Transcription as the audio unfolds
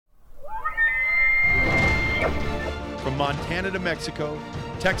From Montana to Mexico,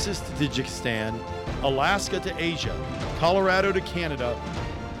 Texas to Tajikistan, Alaska to Asia, Colorado to Canada,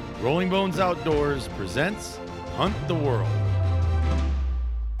 Rolling Bones Outdoors presents Hunt the World.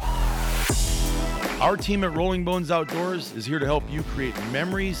 Our team at Rolling Bones Outdoors is here to help you create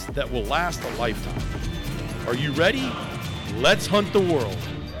memories that will last a lifetime. Are you ready? Let's hunt the world.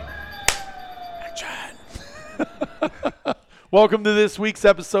 Welcome to this week's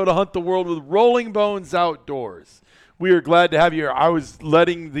episode of Hunt the World with Rolling Bones Outdoors. We are glad to have you here. I was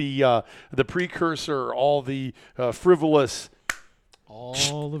letting the precursor, all the frivolous,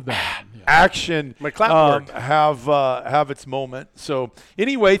 all of that action have its moment. So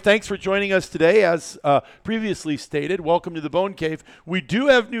anyway, thanks for joining us today. As previously stated, welcome to the Bone Cave. We do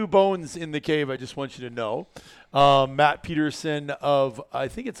have new bones in the cave, I just want you to know. Matt Peterson of, I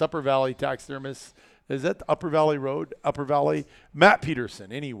think it's Upper Valley Taxidermist. Is that the Upper Valley Road? Upper Valley? Matt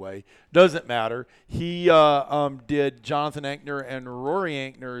Peterson, anyway. Doesn't matter. He did Jonathan Ankner and Rory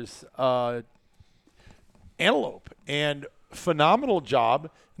Ankner's antelope. And phenomenal job.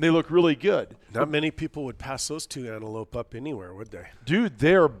 And they look really good. Not many people would pass those two antelope up anywhere, would they? Dude,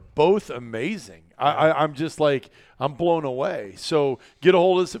 they're both amazing. I'm just like, I'm blown away. So get a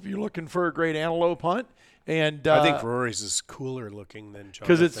hold of us if you're looking for a great antelope hunt. And I think Rory's is cooler looking than Jonathan's.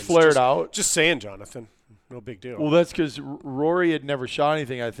 Because it's flared out. Just saying, Jonathan. No big deal. Well, that's because Rory had never shot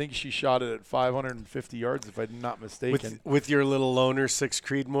anything. I think she shot it at 550 yards, if I'm not mistaken. With your little loner 6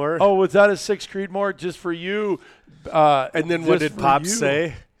 Creedmoor? Oh, was that a 6 Creedmoor just for you? And then what did Pop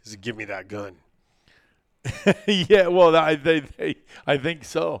say? He said, give me that gun. Yeah, well, I think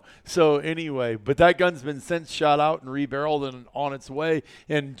so. So anyway, but that gun's been since shot out and rebarreled and on its way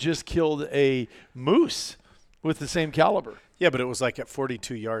and just killed a moose with the same caliber. Yeah, but it was like at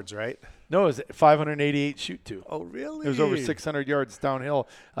 42 yards, right? No, it was 588 shoot to. Oh, really? It was over 600 yards downhill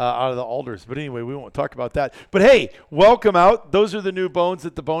out of the alders. But anyway, we won't talk about that. But hey, welcome out. Those are the new bones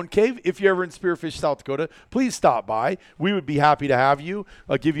at the Bone Cave. If you're ever in Spearfish, South Dakota, please stop by. We would be happy to have you.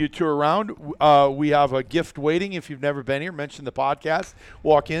 I'll give you a tour around. We have a gift waiting. If you've never been here, mention the podcast.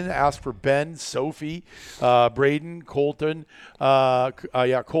 Walk in, ask for Ben, Sophie, Braden, Colton.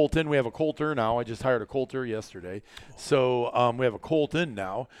 Colton. We have a Coulter now. I just hired a Coulter yesterday. So we have a Colton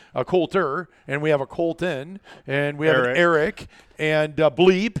now. A Coulter. And we have a Colton, and we have an Eric and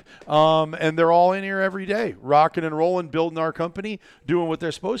Bleep, and they're all in here every day, rocking and rolling, building our company, doing what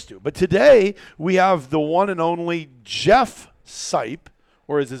they're supposed to. But today we have the one and only Jeff Sipe,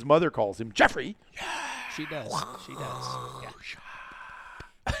 or as his mother calls him, Jeffrey. Yeah, she does. She does. Yeah.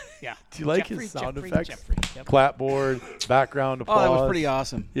 Yeah. Do you like his sound effects? Yep. Clapboard, background applause. Oh, that was pretty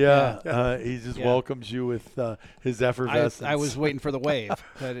awesome. Yeah. He just welcomes you with his effervescence. I was waiting for the wave.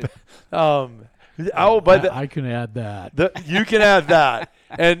 But I can add that. You can add that.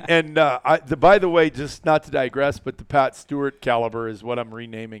 And by the way, just not to digress, but the Pat Stewart caliber is what I'm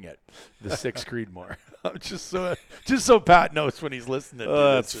renaming it, the 6 Creedmoor. just so Pat knows when he's listening.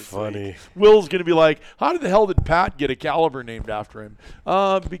 That's funny. Week. Will's gonna be like, "How the hell did Pat get a caliber named after him?"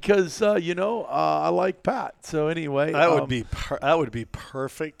 Because I like Pat. So anyway, that would be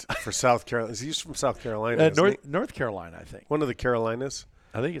perfect for South Carolina. He's from South Carolina, North Carolina, I think. One of the Carolinas.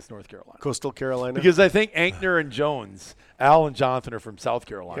 I think it's North Carolina. Coastal Carolina. Because I think Ankner and Jones, Al and Jonathan are from South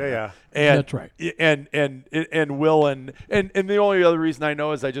Carolina. Yeah. And that's right. And Will and the only other reason I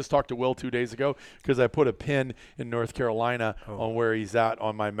know is I just talked to Will 2 days ago because I put a pin in North Carolina on where he's at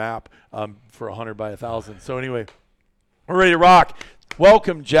on my map for 100 by 1,000. So anyway, we're ready to rock.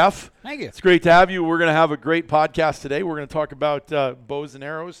 Welcome, Jeff. Thank you. It's great to have you. We're going to have a great podcast today. We're going to talk about bows and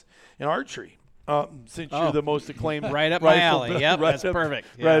arrows and archery. Since you're the most acclaimed right up my alley. Yep, that's perfect.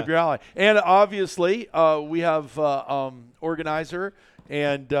 Yeah. Right up your alley. And obviously, we have organizer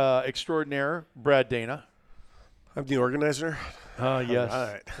and extraordinaire Brad Dana. I'm the organizer. Yes. All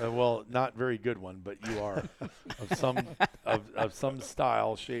right. Well, not very good one, but you are of some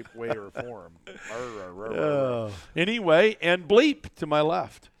style, shape, way, or form. Anyway, and Bleep to my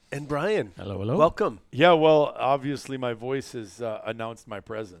left. And Brian. Hello. Welcome. Yeah, well, obviously my voice has announced my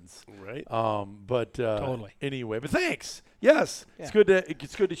presence. Right. But totally. Anyway, but thanks. Yes. Yeah.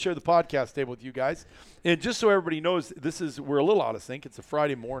 It's good to share the podcast table with you guys. And just so everybody knows, we're a little out of sync. It's a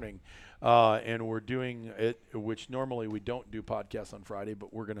Friday morning. And we're doing it, which normally we don't do podcasts on Friday,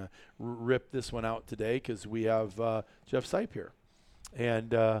 but we're going to rip this one out today because we have Jeff Sipe here.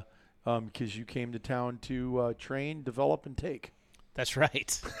 And because you came to town to train, develop, and take. That's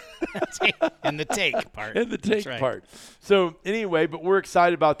right. And the take part. And the take part. So anyway, but we're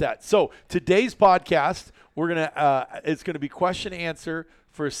excited about that. So today's podcast, it's going to be question answer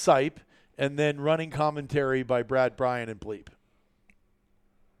for Sipe and then running commentary by Brad, Brian, and Bleep.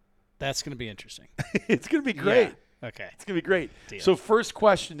 That's going to be interesting. It's going to be great. Okay. It's going to be great. Deal. So first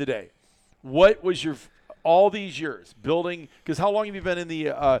question today. What was your all these years building, because how long have you been in the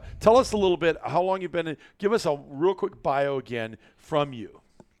tell us a little bit how long you've been in, give us a real quick bio again from you.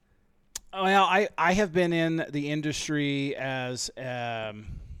 Well, I have been in the industry as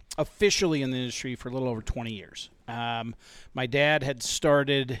officially in the industry for a little over 20 years. My dad had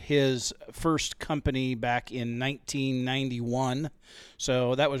started his first company back in 1991,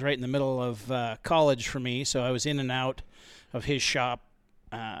 so that was right in the middle of college for me. So I was in and out of his shop,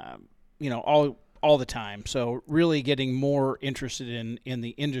 all the time. So really getting more interested in the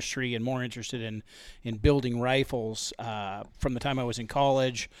industry and more interested in building rifles from the time I was in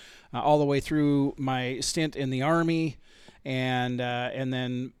college all the way through my stint in the Army, and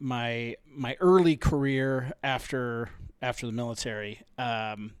then my early career after the military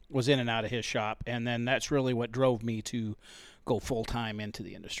was in and out of his shop, and then that's really what drove me to go full time into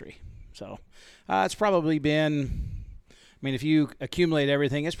the industry. So it's probably been, if you accumulate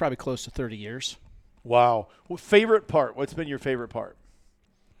everything, it's probably close to 30 years. Wow. Well, favorite part? What's been your favorite part?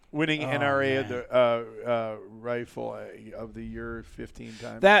 Winning NRA the rifle of the year 15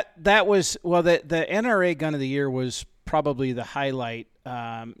 times. That was, well, the NRA Gun of the Year was probably the highlight,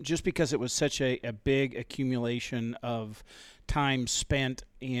 just because it was such a big accumulation of time spent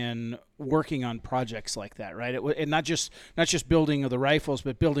in working on projects like that, right? And not just building of the rifles,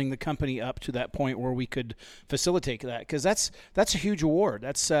 but building the company up to that point where we could facilitate that, because that's a huge award.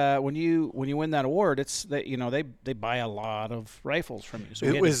 That's when you win that award, it's that they buy a lot of rifles from you.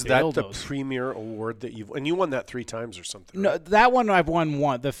 So was that the premier award that and you won that 3 times or something? No, right? that one I've won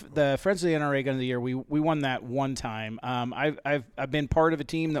one. The Friends of the NRA Gun of the Year, we won that one time. I've been part of a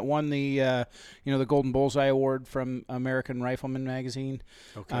team that won the the Golden Bullseye Award from American Rifleman magazine.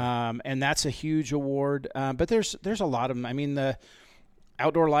 Okay. And that's a huge award. But there's a lot of them. The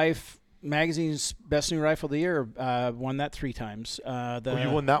Outdoor Life magazine's Best New Rifle of the Year won that 3 times.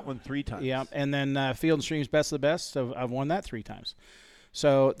 You won that one 3 times. Yeah, and then Field and Stream's Best of the Best. So I've won that 3 times.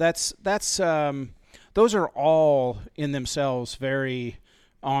 So that's those are all in themselves very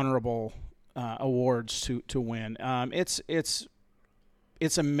honorable awards to win. It's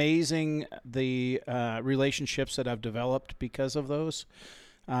amazing the relationships that I've developed because of those.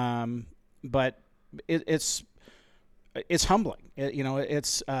 But it's humbling.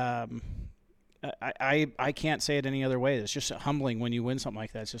 I can't say it any other way. It's just humbling when you win something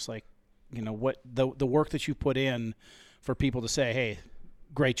like that. It's just like, what the work that you put in for people to say, hey,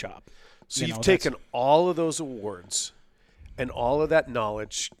 great job. So you've taken all of those awards and all of that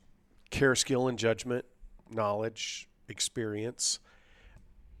knowledge, care, skill, and judgment, knowledge, experience,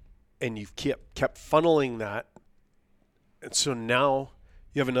 and you've kept funneling that. And so now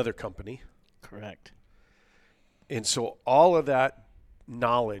you have another company. Correct. And so all of that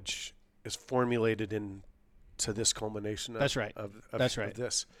knowledge is formulated into this culmination That's right. of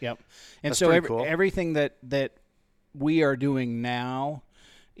this. Yep. And That's so cool. everything that we are doing now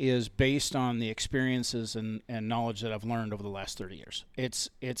is based on the experiences and knowledge that I've learned over the last 30 years.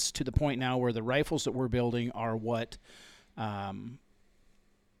 It's to the point now where the rifles that we're building are what I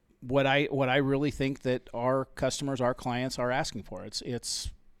really think that our customers, our clients are asking for.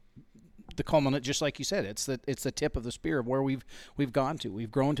 It's the culminant, just like you said. It's the tip of the spear of where we've gone to.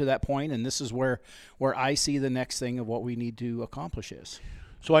 We've grown to that point, and this is where I see the next thing of what we need to accomplish is.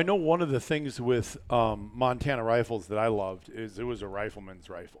 So I know one of the things with Montana rifles that I loved is it was a rifleman's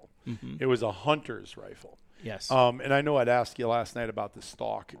rifle. Mm-hmm. It was a hunter's rifle. Yes. And I know I'd asked you last night about the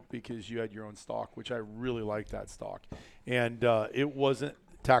stock because you had your own stock, which I really liked that stock. And it wasn't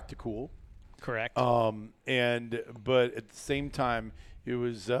tactical. Correct. But at the same time, it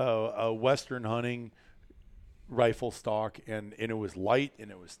was a Western hunting rifle stock, and it was light and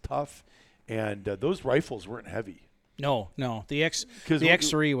it was tough. And those rifles weren't heavy. No. The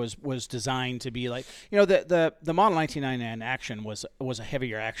X3 was designed to be like, the Model 1999 Action was a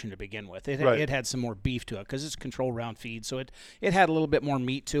heavier action to begin with. It had some more beef to it because it's control round feed, so it had a little bit more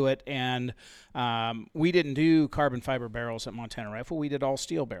meat to it. And we didn't do carbon fiber barrels at Montana Rifle. We did all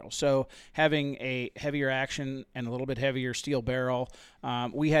steel barrels. So having a heavier action and a little bit heavier steel barrel,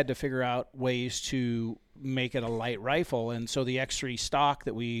 we had to figure out ways to make it a light rifle. And so the X3 stock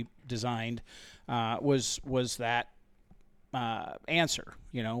that we designed was that answer.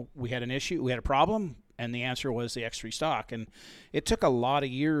 We had an issue, we had a problem, and the answer was the X3 stock. And it took a lot of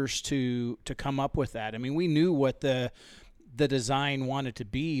years to come up with that. We knew what the design wanted to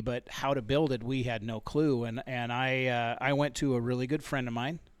be, but how to build it, we had no clue. And I went to a really good friend of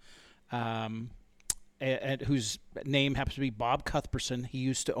mine, whose name happens to be Bob Cuthbertson. He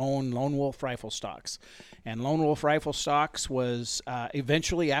used to own Lone Wolf Rifle Stocks. And Lone Wolf Rifle Stocks was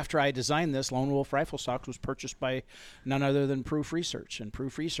eventually, after I designed this, Lone Wolf Rifle Stocks was purchased by none other than Proof Research. And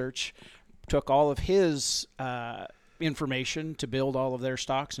Proof Research took all of his information to build all of their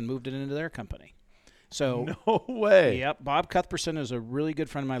stocks and moved it into their company. So no way. Yep, Bob Cuthbertson is a really good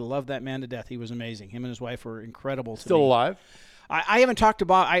friend of mine. I love that man to death. He was amazing. Him and his wife were incredible. Still alive? I haven't talked to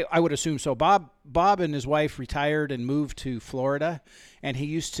Bob. I would assume so. Bob and his wife retired and moved to Florida, and he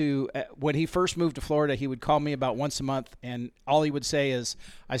used to, when he first moved to Florida, he would call me about once a month, and all he would say is,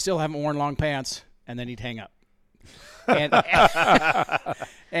 "I still haven't worn long pants," and then he'd hang up.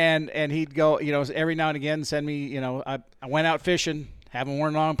 And and he'd go, every now and again send me, I went out fishing, haven't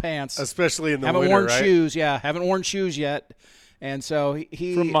worn long pants, especially in the haven't winter, worn right? shoes. Yeah, haven't worn shoes yet. And so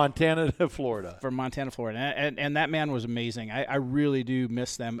he from Montana to Florida. From Montana to Florida. And that man was amazing. I really do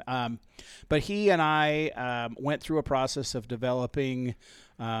miss them. But he and I went through a process of developing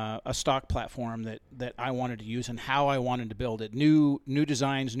a stock platform that I wanted to use and how I wanted to build it. New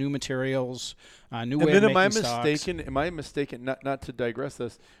designs, new materials, new way of making stocks. Am I mistaken, not to digress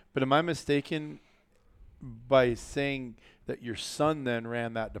this, but am I mistaken by saying that your son then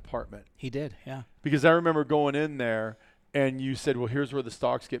ran that department? He did, yeah. Because I remember going in there, and you said, well, here's where the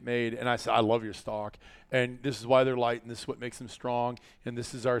stocks get made. And I said, I love your stock. And this is why they're light, and this is what makes them strong. And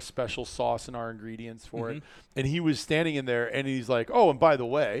this is our special sauce and our ingredients for it. And he was standing in there, and he's like, oh, and by the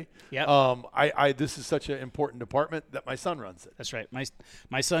way, this is such an important department that my son runs it. That's right.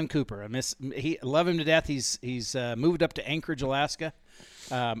 My son, Cooper, I love him to death. He's moved up to Anchorage, Alaska.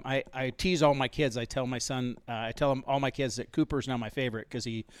 I tease all my kids. I tell them all my kids that Cooper's now my favorite because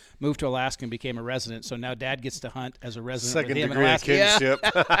he moved to Alaska and became a resident. So now Dad gets to hunt as a resident. Second with him degree in of Alaska.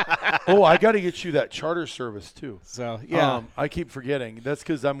 kinship. Oh, I got to get you that charter service too. So yeah, I keep forgetting. That's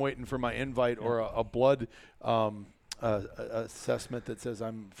because I'm waiting for my invite or a blood assessment that says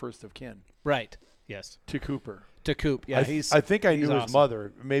I'm first of kin. Right. Yes. To Cooper. To Coop, yeah. I think I knew awesome. his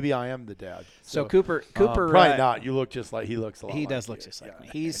mother. Maybe I am the dad. So Cooper, probably not. You look just like he looks a lot. He like does you. look just like me.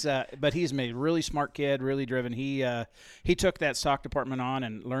 He's but he's a really smart kid, really driven. He took that stock department on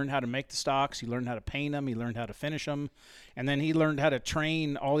and learned how to make the stocks. He learned how to paint them. He learned how to finish them, and then he learned how to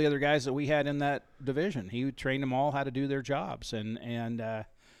train all the other guys that we had in that division. He trained them all how to do their jobs, and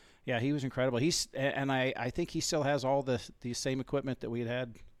yeah, he was incredible. I think he still has all the same equipment that we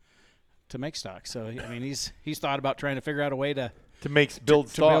had to make stocks. So I mean, he's thought about trying to figure out a way to build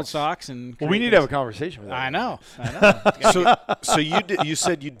stocks. And well, we need to have a conversation with that. I know. So you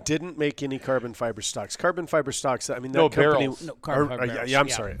said you didn't make any carbon fiber stocks. Carbon fiber stocks. I mean, that no company. barrels. No carbon fiber barrels. Yeah,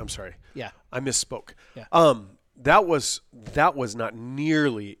 I'm sorry. Yeah, I misspoke. Yeah. That was not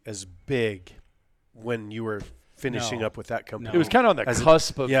nearly as big when you were finishing up with that company. It was kind of on the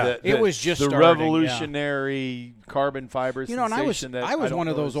cusp of it was just the starting, revolutionary carbon fiber sensation. And I was one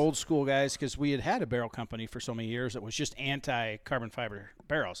of those old school guys because we had a barrel company for so many years that was just anti-carbon fiber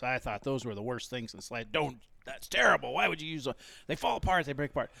barrels. I thought those were the worst things in slide. That's terrible. Why would you use them? They fall apart. They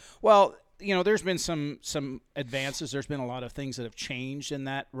break apart. Well, there's been some advances. There's been a lot of things that have changed in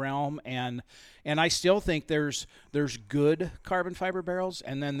that realm, and I still think there's good carbon fiber barrels,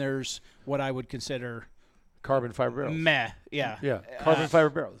 and then there's what I would consider carbon fiber barrels. Yeah. Carbon fiber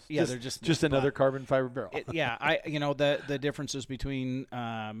barrels. Yeah, they're just another carbon fiber barrel. The differences between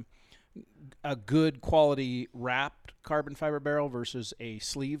a good quality wrapped carbon fiber barrel versus a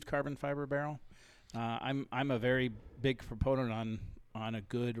sleeved carbon fiber barrel. I'm a very big proponent on a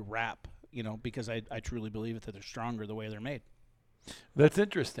good wrap, because I truly believe that they're stronger the way they're made. That's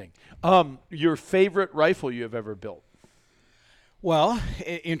interesting. Your favorite rifle you have ever built? Well,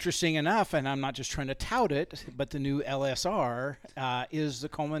 interesting enough, and I'm not just trying to tout it, but the new LSR is the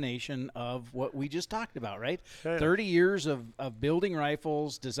culmination of what we just talked about, right? Yeah. 30 years of building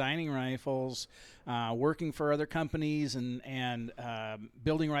rifles, designing rifles, working for other companies and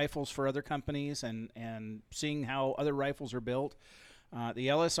building rifles for other companies and seeing how other rifles are built. The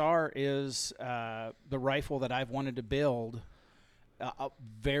LSR is the rifle that I've wanted to build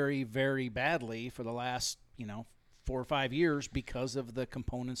very, very badly for the last, 4 or 5 years because of the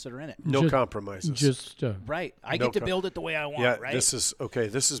components that are in it. No compromises. Right. I get to build it the way I want, right? This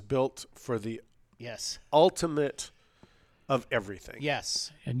is built for the yes ultimate of everything.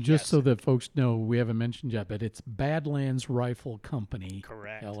 Yes. And just so that folks know, we haven't mentioned yet, but it's Badlands Rifle Company.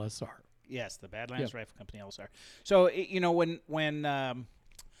 Correct. LSR. Yes, the Badlands Rifle Company LSR. So, when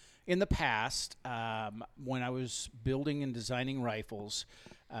in the past, when I was building and designing rifles,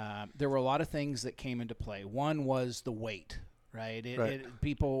 there were a lot of things that came into play. One was the weight. right? Right.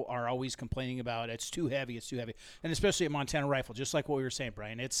 People are always complaining about it's too heavy, and especially at Montana Rifle, just like what we were saying,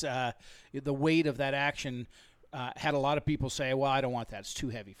 Brian. It's the weight of that action. Had a lot of people say, well, I don't want that. It's too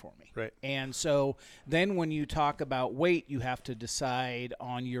heavy for me. Right. And so then when you talk about weight, you have to decide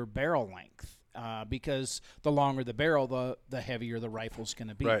on your barrel length because the longer the barrel, the heavier the rifle's going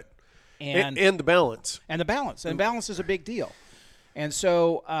to be. Right. And the balance. And the balance. And balance is a big deal. And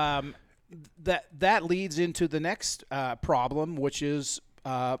so that leads into the next problem, which is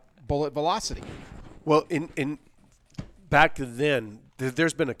bullet velocity. Well, in back then,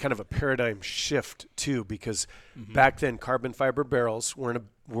 there's been a kind of a paradigm shift too, because back then carbon fiber barrels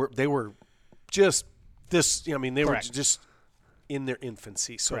they were just this. I mean, they Correct. were just in their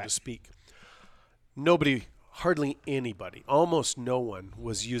infancy, so Correct. to speak. Hardly anybody, almost no one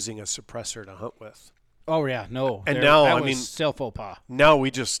was using a suppressor to hunt with. Oh yeah, no. And now, that I was mean, still faux pas. Now we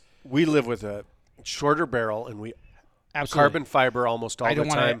live with a shorter barrel, and we Absolutely. carbon fiber almost all the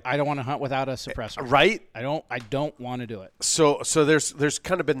time. I don't want to hunt without a suppressor. Right? I don't want to do it. So there's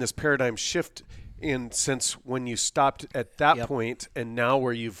kind of been this paradigm shift since when you stopped at that point, and now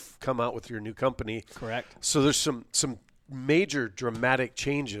where you've come out with your new company. Correct. So there's some major dramatic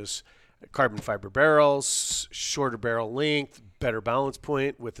changes. Carbon fiber barrels, shorter barrel length, better balance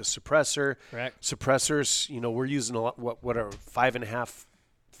point with the suppressor. Correct. Suppressors, we're using a lot. What are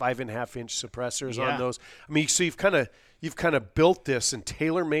 5.5 inch suppressors on those? I mean, so you've kind of built this and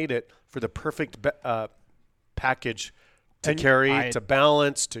tailor made it for the perfect package to carry, to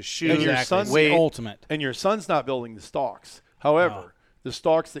balance, to shoot. And your son's weight. Ultimate. And your son's not building the stocks. However, the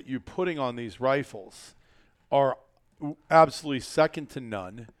stocks that you're putting on these rifles are absolutely second to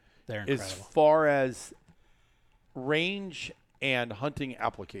none. They're as incredible. far as range and hunting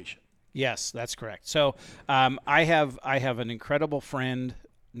application. Yes, that's correct. So I have an incredible friend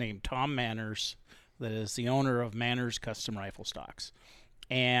named Tom Manners that is the owner of Manners Custom Rifle Stocks.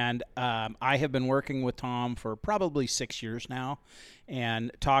 And I have been working with Tom for probably 6 years now and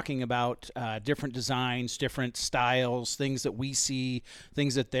talking about different designs, different styles, things that we see,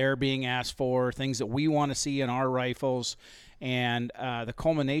 things that they're being asked for, things that we want to see in our rifles. And the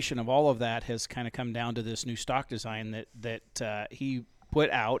culmination of all of that has kind of come down to this new stock design that he put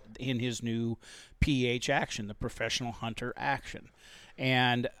out in his new PH action, the Professional Hunter Action.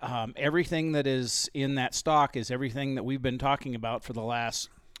 And everything that is in that stock is everything that we've been talking about for the last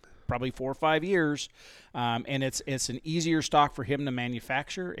probably 4 or 5 years. And it's an easier stock for him to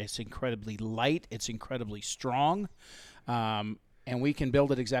manufacture. It's incredibly light. It's incredibly strong. And we can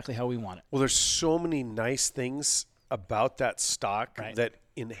build it exactly how we want it. Well, there's so many nice things about that stock Right. that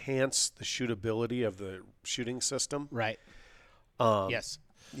enhance the shootability of the shooting system. Right. Yes.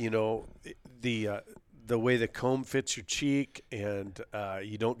 The way the comb fits your cheek, and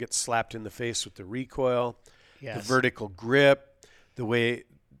you don't get slapped in the face with the recoil. Yes. The vertical grip, the way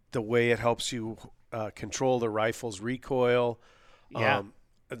it helps you control the rifle's recoil. Yeah.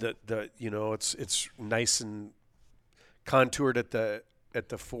 It's nice and contoured at the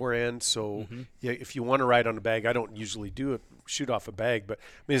fore end. So if you want to ride on a bag, I don't usually shoot off a bag, but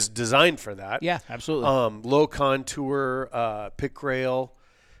I mean, it's designed for that. Yeah, absolutely. Low contour, pick rail,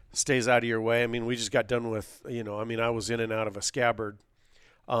 stays out of your way. I mean, we just got done with, I was in and out of a scabbard.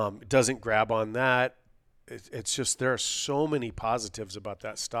 It doesn't grab on that. It's just, there are so many positives about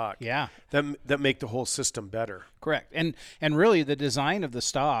that stock. Yeah. That make the whole system better. Correct. And really the design of the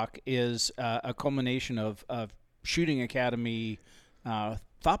stock is a culmination of shooting academy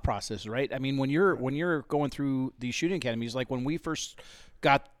thought process, right? I mean, when you're going through these shooting academies, like when we first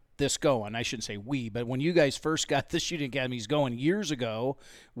got this going, I shouldn't say we, but when you guys first got the shooting academies going years ago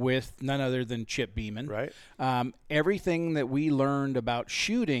with none other than Chip Beeman, right? Everything that we learned about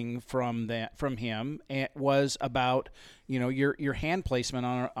shooting from him was about your hand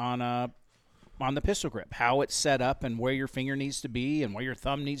placement on the pistol grip, how it's set up and where your finger needs to be and where your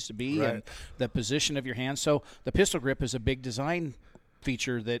thumb needs to be, right. and the position of your hand. So the pistol grip is a big design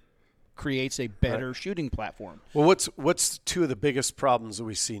feature that creates a better right. shooting platform. Well, what's two of the biggest problems that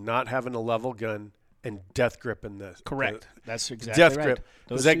we see? Not having a level gun and death grip in the correct. That's exactly death right. grip.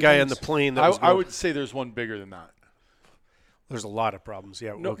 Those Was that two guy things. on the plane? I would say there's one bigger than that. There's a lot of problems.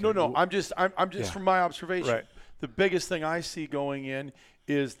 Yeah. No, okay. no. I'm just Yeah. from my observation. Right. The biggest thing I see going in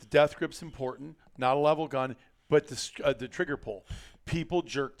is the death grip's important, not a level gun, but the trigger pull. People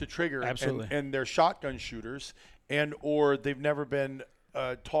jerk the trigger, Absolutely. and they're shotgun shooters, or they've never been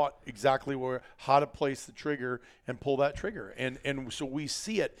taught exactly how to place the trigger and pull that trigger, and so we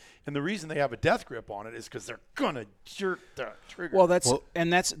see it. And the reason they have a death grip on it is because they're gonna jerk the trigger. Well,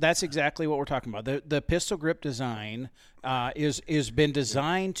 that's exactly what we're talking about. The pistol grip design is been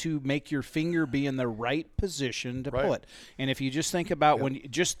designed to make your finger be in the right position to pull it. And if you just think about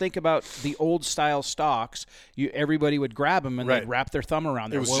the old style stocks, everybody would grab them and they'd wrap their thumb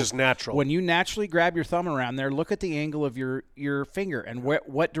around there. It was just natural. When you naturally grab your thumb around there, look at the angle of your finger and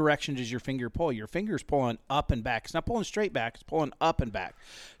what direction does your finger pull? Your finger's pulling up and back. It's not pulling straight back. It's pulling up and back.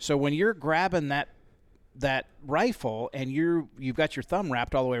 So when you're grabbing that rifle and you've got your thumb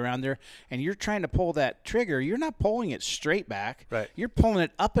wrapped all the way around there and you're trying to pull that trigger, you're not pulling it straight back. Right. You're pulling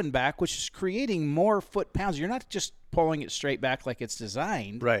it up and back, which is creating more foot-pounds. You're not just pulling it straight back like it's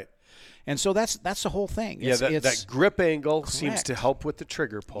designed. Right. And so that's the whole thing. That grip angle seems to help with the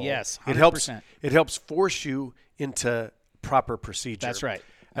trigger pull. Yes, 100%. It helps force you into proper procedure. That's right.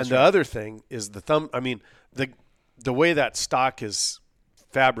 And the other thing is the thumb. I mean, the way that stock is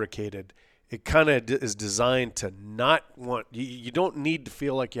fabricated, it kind of is designed to not want you don't need to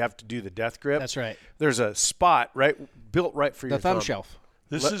feel like you have to do the death grip. That's right. There's a spot built right for your thumb shelf.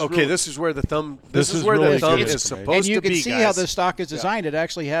 This is where the thumb. This is where the thumb is supposed to be. And you can see how the stock is designed. It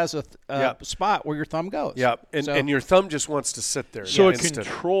actually has a spot where your thumb goes. Yeah, and your thumb just wants to sit there. So it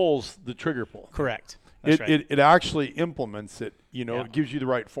controls the trigger pull. Correct. It actually implements it. It gives you the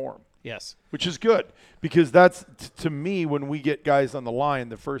right form. Yes. Which is good because that's, to me, when we get guys on the line,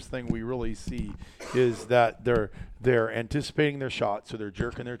 the first thing we really see is that they're anticipating their shot, so they're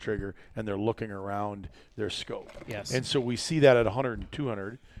jerking their trigger, and they're looking around their scope. Yes. And so we see that at 100 and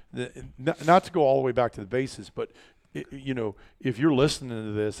 200. Not to go all the way back to the bases, but if you're listening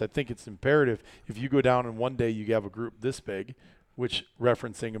to this, I think it's imperative if you go down and one day you have a group this big, which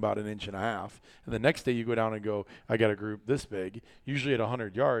referencing about 1.5 inches, and the next day you go down and go, I got a group this big. Usually at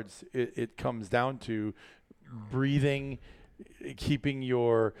 100 yards, it comes down to breathing, keeping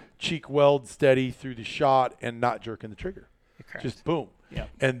your cheek weld steady through the shot, and not jerking the trigger. Correct. Just boom. Yep.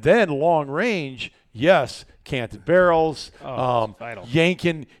 And then long range, yes, canted barrels, vital.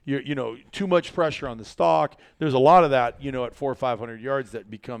 yanking, too much pressure on the stock. There's a lot of that, at 400 or 500 yards that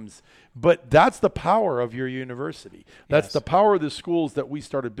becomes. But that's the power of your university. That's the power of the schools that we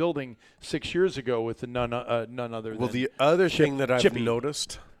started building 6 years ago with none other than. Well, the other thing that I've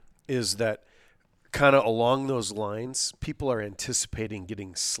noticed is that kind of along those lines, people are anticipating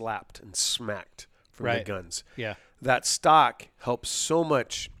getting slapped and smacked from the guns. Yeah. That stock helps so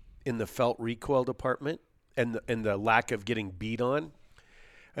much in the felt recoil department and the lack of getting beat on.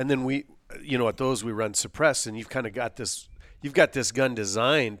 And then we, at those we run suppressed, and you've kind of got this. You've got this gun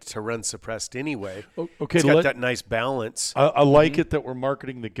designed to run suppressed anyway. Okay, it's got that nice balance. I like it that we're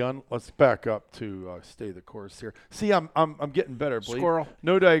marketing the gun. Let's back up to stay the course here. See, I'm getting better, Bleep. Squirrel.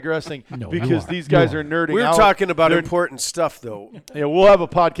 No digressing because these guys are nerding We're out. talking about important stuff, though. Yeah, we'll have a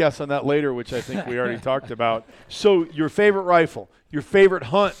podcast on that later, which I think we already talked about. So your favorite rifle, your favorite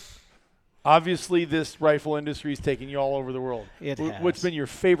hunt. Obviously, this rifle industry is taking you all over the world. It has. What's been your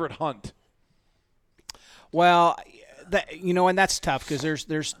favorite hunt? Well, and that's tough because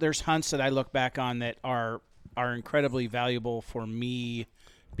there's hunts that I look back on that are incredibly valuable for me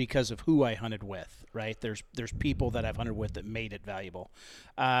because of who I hunted with. Right? There's people that I've hunted with that made it valuable.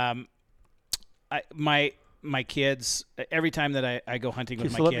 My kids, every time that I go hunting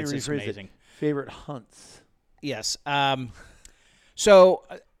with my kids, it's amazing. Favorite hunts? Yes. So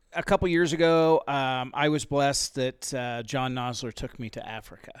a couple years ago, I was blessed that John Nosler took me to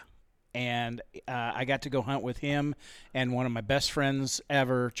Africa. And I got to go hunt with him, and one of my best friends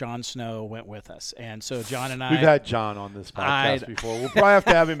ever, John Snow, went with us. And so John and I... We've had John on this podcast before. We'll probably have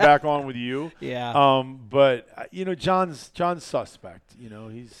to have him back on with you. Yeah. But, John's suspect.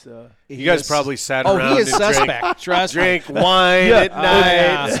 He's... you guys probably sat around he is suspect. Trust me. Drink wine at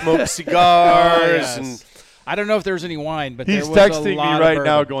night, smoke cigars. And I don't know if there was any wine, but he's there was texting a lot me right of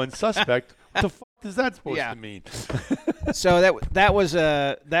now going, suspect? What the fuck is that supposed to mean? So that was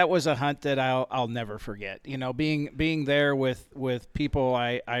a hunt that I'll never forget. Being there with people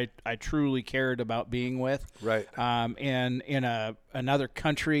I truly cared about being with. Right. In another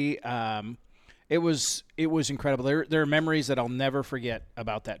country. It was incredible. There are memories that I'll never forget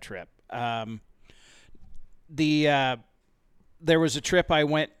about that trip. There was a trip I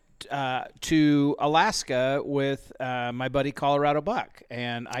went to Alaska with my buddy Colorado Buck,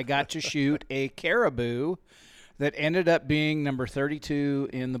 and I got to shoot a caribou that ended up being number 32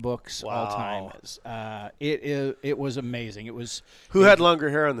 in the books all time. It was amazing. Who had longer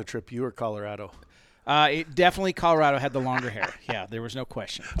hair on the trip, you or Colorado? Definitely Colorado had the longer hair. Yeah, there was no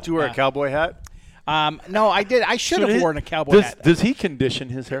question. Did you wear a cowboy hat? No, I did. I should have worn a cowboy hat. Does he condition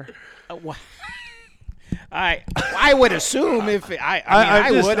his hair? I would assume if I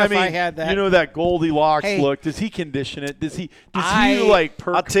would if I had that. You know that Goldilocks Hey. look. Does he condition it? Does he like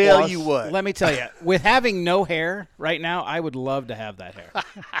perk I'll tell plus? you what. Let me tell you, with having no hair right now, I would love to have that hair.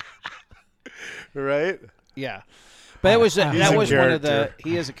 Right? Yeah, but it was that was one of the. character.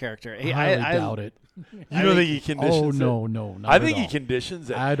 He is a character. I doubt it. You don't think he conditions it? Oh no, not I at think he all. conditions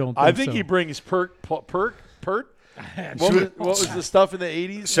it. I don't I think think so. he brings pert. What was the stuff in the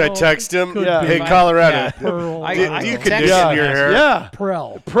 80s? Should I text him? Yeah. Hey, Yeah. Colorado. Pearl. I- Do I you text condition him. your hair? Yeah.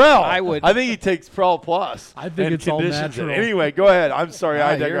 Prel. Prel. I would- I think he takes Prel Plus. I think and it's all conditions it. natural. Anyway, go ahead. I'm sorry.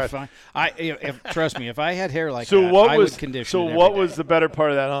 I You're digress. fine. Trust me, if I had hair like So that, what I was would condition so it what every was day. the better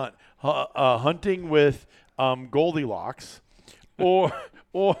part of that hunt? Hunting with Goldilocks,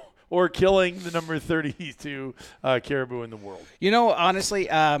 or killing the number 32 caribou in the world. You know, honestly,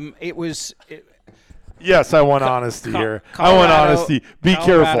 it was. Yes, I want honesty here. I Colorado- want honesty. Be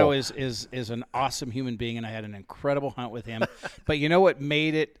Colorado careful. is an awesome human being, and I had an incredible hunt with him. But you know what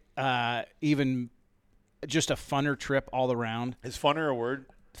made it even just a funner trip all around? Is funner a word?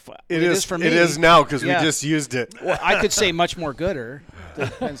 It is for me. It is now because Yeah. we just used it. Well, I could say much more gooder.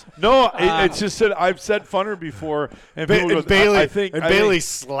 Depends. No, it's just that I've said funner before, and people go, Bailey, I think Bailey think-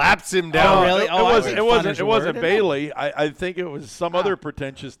 slaps him Oh, down. really? It Oh, I wasn't. think It fun wasn't. is It a wasn't word. Bailey. I think it was some other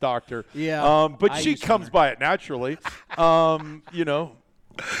pretentious doctor. Yeah, But I she use comes funner. by it naturally. You know.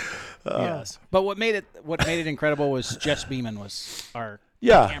 Yes, but what made it incredible was Jeff Beeman was our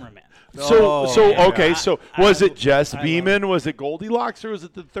Yeah. cameraman. So yeah. okay. So was it Jess Beeman? Was it Goldilocks, or was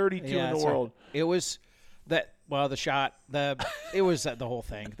it the 32 in the that's world? right. It was that. Well, the shot. It was the whole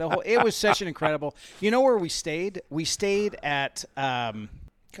thing. It was such an incredible. You know where we stayed? We stayed at.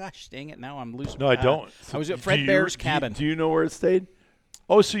 Gosh, dang it! Now I'm losing. No, I don't. I was at Do Fred you- Bear's do you- cabin. Do you know where it stayed?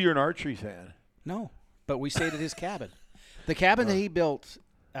 Oh, so you're an archery fan. No, but we stayed at his cabin. The cabin that he built,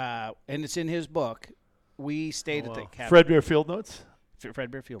 and it's in his book. We stayed at the cabin. Fred Bear Field Notes.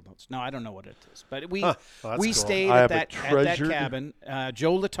 Fred Bear Field Notes. No, I don't know what it is, but we Well, that's we cool. stayed I at have a that treasured- cabin.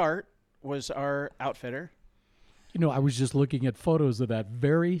 Joe Letarte was our outfitter. You know, I was just looking at photos of that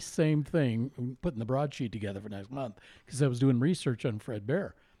very same thing, putting the broadsheet together for next month because I was doing research on Fred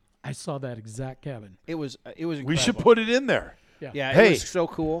Bear. I saw that exact cabin. It was incredible. We should put it in there. Yeah, Hey. it was so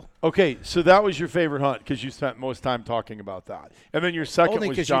cool. Okay, so that was your favorite hunt because you spent most time talking about that, and then your second Only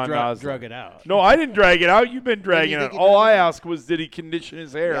was because John you Nosley. drug it out. No, I didn't drag it out. You've been dragging it. think he All dragged I it out? asked was, did he condition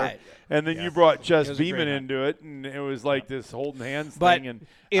his hair? Yeah. And then you brought Jess It was a great Beeman hunt. into it, and it was like this holding hands But thing. And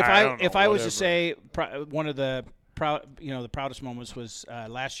if I don't know, if I was to whatever. say one of the the proudest moments was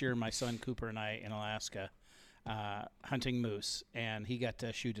last year, my son Cooper and I in Alaska hunting moose, and he got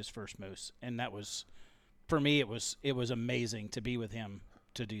to shoot his first moose, and that was for me. It was amazing to be with him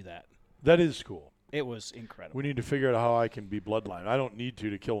to do that. That is cool. It was incredible. We need to figure out how I can be bloodline. I don't need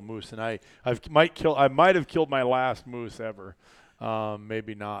to kill a moose, and I might have killed my last moose ever.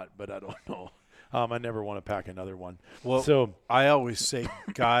 Maybe not, but I don't know. I never want to pack another one. Well, so I always say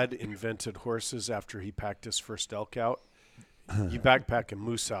God invented horses after he packed his first elk out. You backpack a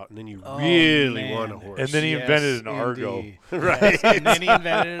moose out, and then you really man. want a horse. and then he Yes, invented an Argo. indeed. right. And then he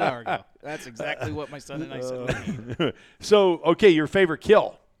invented an Argo. That's exactly what my son and I said. we need. So okay, your favorite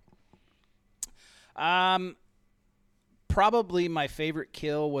kill? Probably my favorite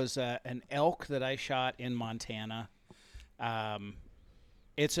kill was an elk that I shot in Montana.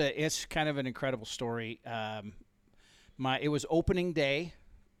 It's kind of an incredible story. It was opening day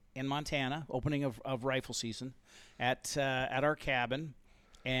in Montana, opening of rifle season at our cabin,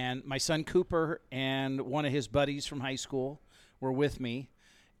 and my son Cooper and one of his buddies from high school were with me,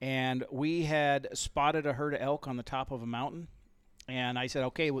 and we had spotted a herd of elk on the top of a mountain. And I said,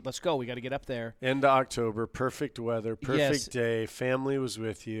 okay, let's go. We got to get up there. End of October, perfect weather, perfect Yes. day. Family was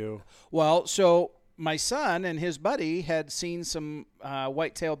with you. Well, so my son and his buddy had seen some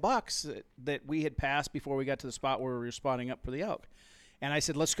whitetail bucks that we had passed before we got to the spot where we were spotting up for the elk. And I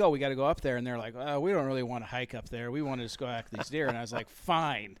said, let's go. We got to go up there. And they're like, we don't really want to hike up there. We want to just go after these deer. And I was like,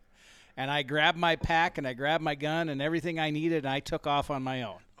 fine. And I grabbed my pack and I grabbed my gun and everything I needed, and I took off on my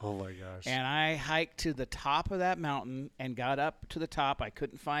own. Oh, my gosh. And I hiked to the top of that mountain and got up to the top. I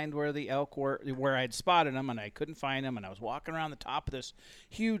couldn't find where the elk were, where I'd spotted them, and I couldn't find them. And I was walking around the top of this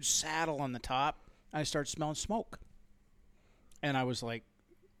huge saddle on the top. And I started smelling smoke. And I was like,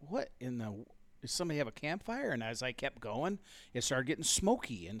 what in the – does somebody have a campfire? And as I kept going, it started getting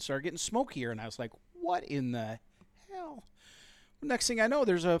smoky and started getting smokier. And I was like, what in the hell? Next thing I know,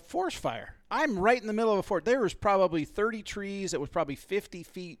 there's a forest fire. I'm right in the middle of a forest. There was probably 30 trees. It was probably 50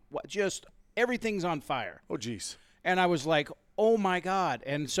 feet. Just everything's on fire. Oh, geez. And I was like, oh, my God.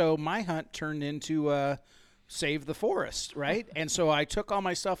 And so my hunt turned into save the forest, right? And so I took all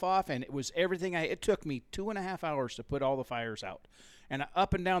my stuff off, and it was everything. It took me 2.5 hours to put all the fires out, and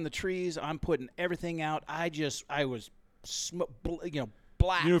up and down the trees, I'm putting everything out. I was,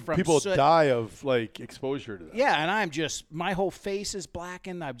 black from people soot. die of like exposure to that. Yeah, and I'm just, my whole face is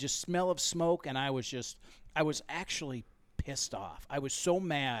blackened. I just smell of smoke, and I was actually pissed off. I was so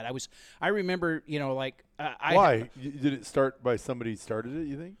mad. I remember, Why? Did it start by somebody started it,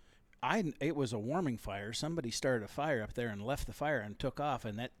 you think? It was a warming fire. Somebody started a fire up there and left the fire and took off,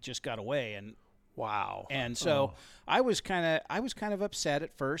 and that just got away. And wow. And so I was kind of upset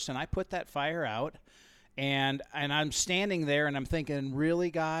at first, and I put that fire out, and I'm standing there, and I'm thinking,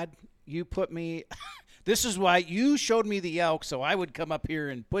 really, God, you put me. This is why you showed me the elk, so I would come up here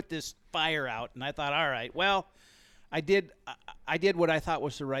and put this fire out. And I thought, all right, well, I did what I thought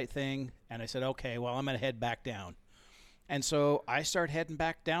was the right thing, and I said, okay, well, I'm going to head back down. And so I start heading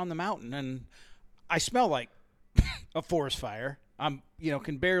back down the mountain, and I smell like a forest fire. I'm,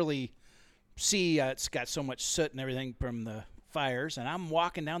 can barely see. It's got so much soot and everything from the fires, and I'm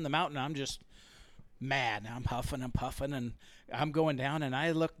walking down the mountain. I'm just mad. I'm huffing and puffing, and I'm going down, and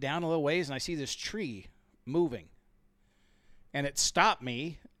I look down a little ways, and I see this tree moving, and it stopped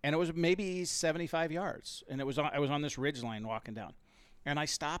me, and it was maybe 75 yards, and I was on this ridge line walking down, and I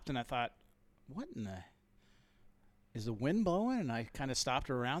stopped, and I thought, what in the... Is the wind blowing? And I kind of stopped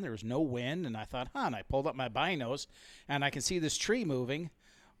around. There was no wind, and I thought, and I pulled up my binos, and I can see this tree moving.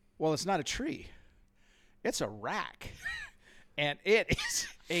 Well, it's not a tree. It's a rack, and it is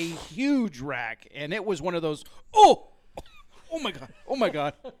a huge rack, and it was one of those, oh my God, oh my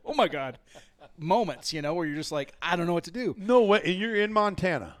God, oh my God moments, where you're just like, I don't know what to do. No way. And you're in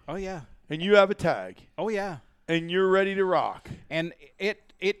Montana. Oh, yeah. And you have a tag. Oh, yeah. And you're ready to rock. And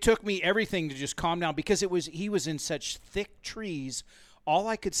it took me everything to just calm down because he was in such thick trees. All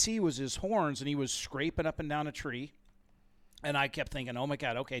I could see was his horns, and he was scraping up and down a tree. And I kept thinking, oh, my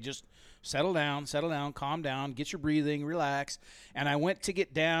God, okay, just settle down, calm down, get your breathing, relax. And I went to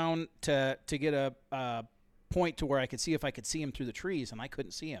get down to get a point to where I could see if I could see him through the trees, and I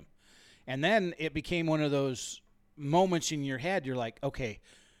couldn't see him. And then it became one of those moments in your head. You're like, okay,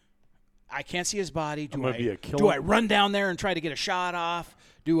 I can't see his body. Do I run down there and try to get a shot off?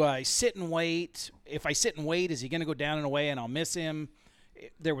 Do I sit and wait? If I sit and wait, is he going to go down and away and I'll miss him?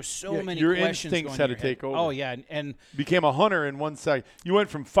 There was so many your questions. Your instincts had to take over. Oh, yeah. And became a hunter in 1 second. You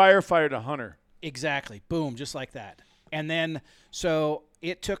went from firefighter to hunter. Exactly. Boom, just like that. And then, so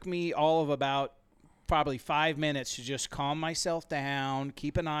it took me all of about probably 5 minutes to just calm myself down,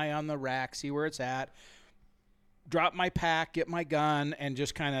 keep an eye on the rack, see where it's at, drop my pack, get my gun, and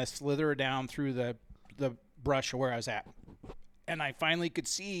just kind of slither down through the brush of where I was at. And I finally could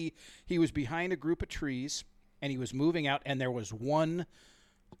see he was behind a group of trees, and he was moving out, and there was one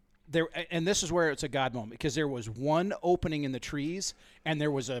there. And this is where it's a God moment, because there was one opening in the trees, and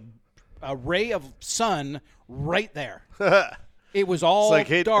there was a ray of sun right there. It was all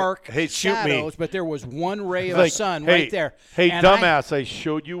dark shadows, but there was one ray of sun right there. Hey, and dumbass! I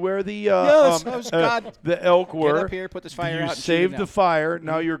showed you where the elk were. Get up here, put this fire out. You saved the fire.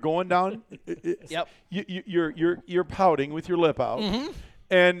 Now you're going down. Yep. You're pouting with your lip out. Mm-hmm.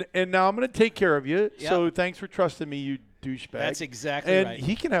 And now I'm going to take care of you. Yep. So thanks for trusting me, you douchebag. That's exactly right. And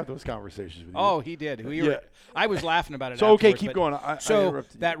he can have those conversations with you. Oh, he did. I was laughing about it. So okay, keep going. So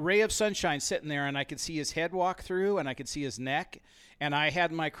that ray of sunshine sitting there, and I could see his head walk through, and I could see his neck, and I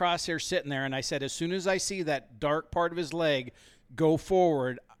had my crosshair sitting there, and I said, as soon as I see that dark part of his leg go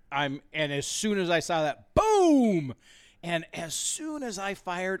forward, and as soon as I saw that, boom, and as soon as I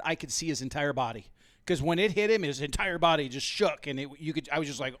fired, I could see his entire body. Because when it hit him, his entire body just shook, and I was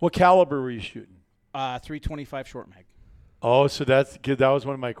just like, what caliber were you shooting? 325 short mag. Oh, so that was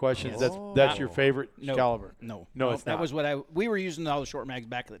one of my questions. That's your favorite caliber? No, it's that not. was what we were using all the short mags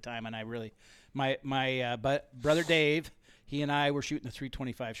back at the time, and I really, my brother Dave, he and I were shooting the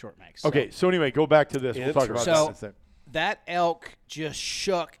 325 short mags. Okay, so anyway, go back to this. We'll talk about that instead. That elk just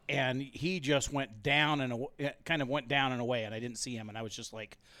shook, and he just went down and went down and away, and I didn't see him, and I was just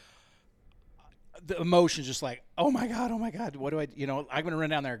like, the emotions just like, oh my God, what do I, I'm going to run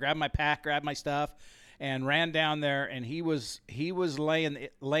down there, grab my pack, grab my stuff, and ran down there, and he was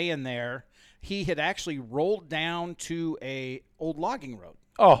laying there. He had actually rolled down to a old logging road.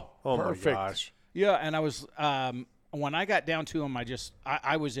 Oh perfect. My gosh. Yeah, and I was, when I got down to him,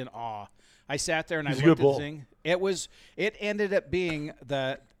 I was in awe. I sat there and I looked at the thing. It ended up being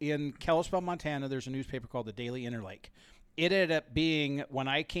in Kalispell, Montana, there's a newspaper called the Daily Interlake. it ended up being, when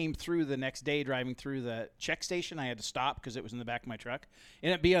I came through the next day driving through the check station, I had to stop because it was in the back of my truck. It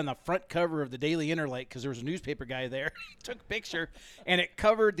ended up being on the front cover of the Daily Interlake because there was a newspaper guy there. Took a picture, and it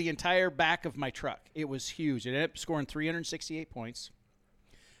covered the entire back of my truck. It was huge. It ended up scoring 368 points,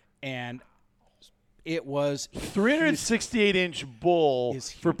 and it was 368-inch bull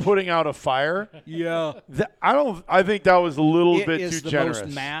Is for putting out a fire. yeah. I think that was a little bit too It generous.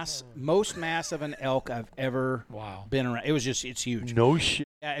 is the most mass of an elk I've ever been around. It's huge. No shit.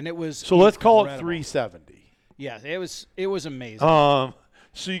 Yeah, and it was So let's call it incredible. 370. Yeah, it was amazing.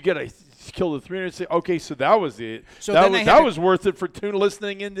 So you get a kill the 360. Okay, so that was it. So that then was, I had that to- was worth it for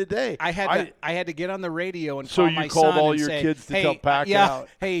listening in today. I had to get on the radio and So call you my called son all and your say, kids to hey, tell pack it yeah, out.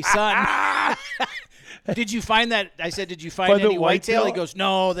 Hey son, did you find that? I said, did you find Find the any whitetail? He whitetail? goes,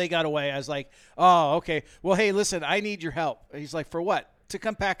 no, they got away. I was like, oh, okay. Well, hey, listen, I need your help. He's like, for what? To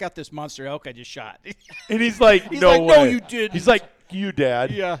come pack out this monster elk I just shot. And he's like, He's no like, way. no, you didn't. He's like, you, Dad.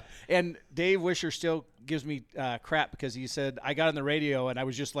 Yeah. And Dave Wisher still gives me crap because he said, I got on the radio and I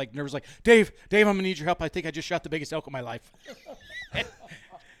was just like nervous, like, Dave, I'm going to need your help. I think I just shot the biggest elk of my life.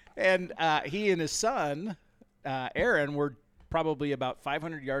 And he and his son, Aaron, were probably about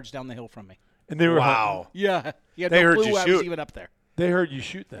 500 yards down the hill from me. And they were Wow. Yeah. He had They no heard clue you I was shoot. even up there. They heard you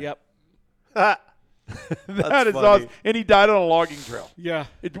shoot them. Yep. That is funny. awesome. And he died on a logging trail. Yeah.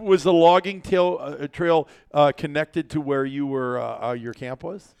 It was the logging trail connected to where you were your camp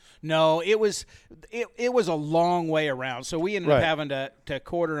was? No, it was a long way around. So we ended up Right. having to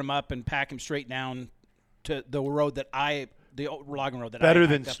quarter him up and pack him straight down to the road the logging road that Better I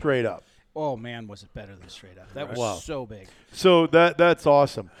than hiked up. straight up. Oh man, was it better than straight up? That was Wow. so big. So that's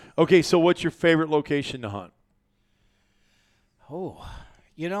awesome. Okay, so what's your favorite location to hunt? Oh,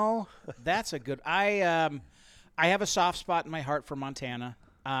 that's a good. I have a soft spot in my heart for Montana,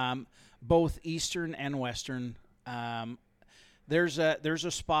 both eastern and western. There's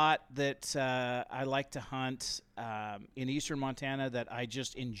a spot that I like to hunt in eastern Montana that I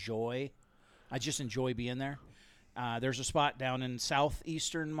just enjoy. I just enjoy being there. There's a spot down in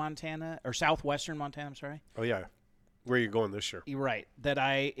southwestern Montana. I'm sorry. Oh, yeah. Where are you going this year? You're right. That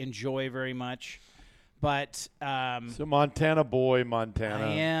I enjoy very much. But So Montana boy, Montana. I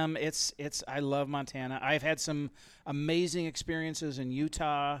am. I love Montana. I've had some amazing experiences in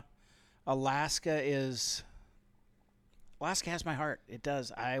Utah. Alaska has my heart. It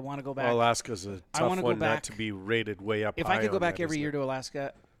does. I want to go back. Well, Alaska's a I tough wanna go one back. not to be rated way up If high I could go on back that, every isn't year it? to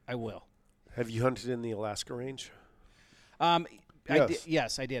Alaska, I will. Have you hunted in the Alaska range?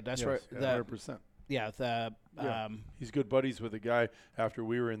 Yes. I did. That's Yes, where yeah, the 100%. yeah. He's good buddies with a guy. After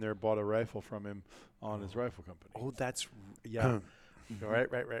we were in there, bought a rifle from him on his rifle company. Oh, that's yeah. Right.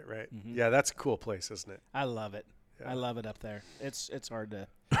 Mm-hmm. Yeah, that's a cool place, isn't it? I love it. Yeah. I love it up there. It's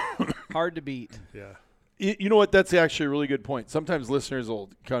hard to beat. Yeah. You know what? That's actually a really good point. Sometimes listeners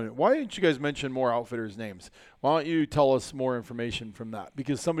will kind of, why didn't you guys mention more outfitters' names? Why don't you tell us more information from that?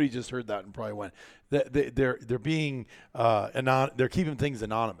 Because somebody just heard that and probably went, they're being they're keeping things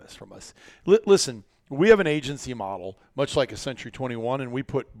anonymous from us. Listen, we have an agency model, much like a Century 21, and we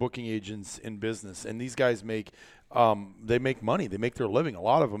put booking agents in business. And these guys make they make money. They make their living. A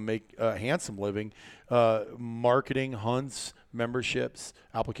lot of them make a handsome living, marketing, hunts, memberships,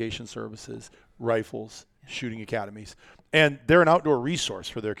 application services, rifles, shooting academies, and they're an outdoor resource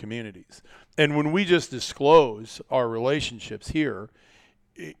for their communities. And when we just disclose our relationships here,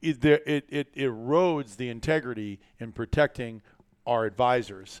 it erodes the integrity in protecting our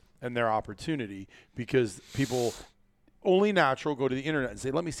advisors and their opportunity, because people only natural go to the internet and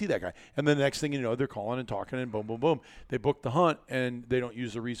say, let me see that guy. And then the next thing you know, they're calling and talking and boom, boom, boom. They book the hunt and they don't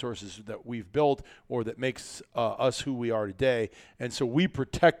use the resources that we've built or that makes us who we are today. And so we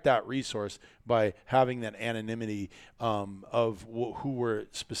protect that resource by having that anonymity of who we're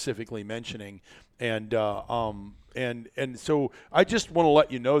specifically mentioning. And so I just want to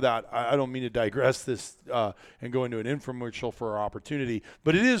let you know that. I don't mean to digress this and go into an infomercial for our opportunity,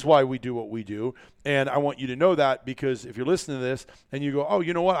 but it is why we do what we do. And I want you to know that, because if you're listening to this and you go, oh,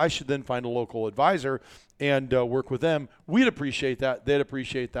 you know what, I should then find a local advisor and work with them, we'd appreciate that. They'd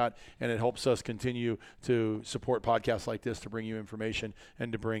appreciate that. And it helps us continue to support podcasts like this to bring you information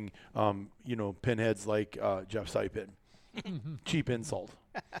and to bring, pinheads like Jeff Sipe in. Cheap insult.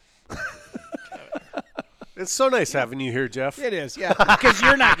 It's so nice having you here, Jeff. It is, yeah, because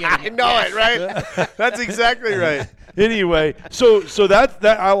you're not getting it. I know it, right? That's exactly right. Anyway, so that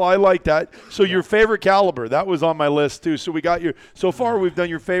I like that. So your favorite caliber, that was on my list too. So we got your, so far we've done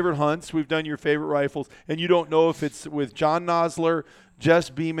your favorite hunts, we've done your favorite rifles, and you don't know if it's with John Nosler,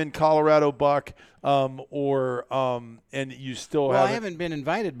 Jess Beeman, Colorado Buck, and you still Well, I haven't been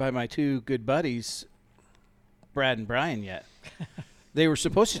invited by my two good buddies Brad and Brian yet. They were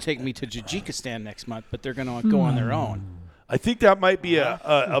supposed to take me to Tajikistan next month, but they're going to go on their own. I think that might be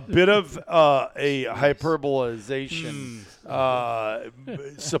a bit of a hyperbolization.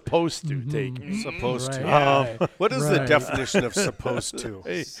 Supposed to take me. Supposed to. Right. What is the definition of supposed to?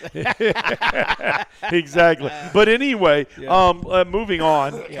 Exactly. But anyway, moving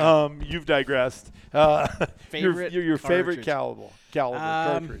on. You've digressed. Favorite your favorite cartridge. caliber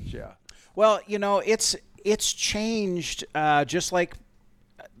cartridge. Yeah. Well, it's changed, just like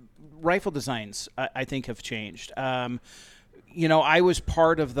rifle designs, I think, have changed. I was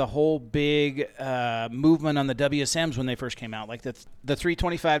part of the whole big movement on the WSMs when they first came out. Like the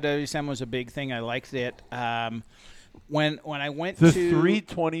 325 WSM was a big thing. I liked it. When I went the to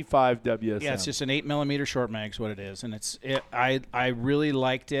 325 WSM. Yeah, it's just an 8mm short mag is what it is, and I really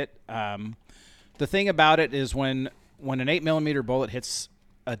liked it. The thing about it is when an 8mm bullet hits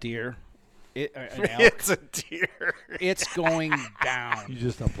a deer. An elk, It's a deer. it's going down. You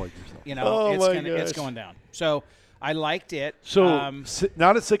just unplugged yourself. It's going down. So I liked it. So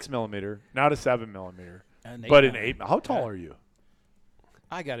not a 6mm, not a 7mm, but an 8. How tall are you?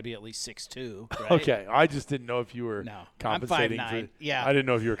 I got to be at least 6'2". Right? Okay, I just didn't know if you were compensating. I'm 5'9". For, yeah, I didn't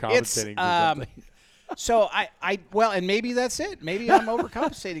know if you were compensating for something. So and maybe that's it. Maybe I'm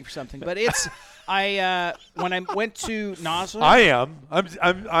overcompensating for something. But when I went to Nosler, I am.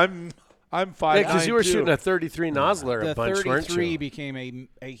 I'm 5'9". Because you were shooting a 33 Nosler the a bunch, weren't 33 you? became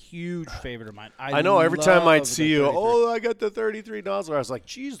a huge favorite of mine. I know. Every time I'd love see the you, 33. I got the 33 Nosler. I was like,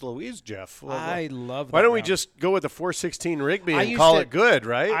 geez Louise, Jeff. I love that Why don't we round. just go with the 416 Rigby I and used call to- it good,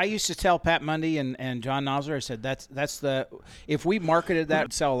 right? I used to tell Pat Mundy and John Nosler, I said, that's the – if we marketed that,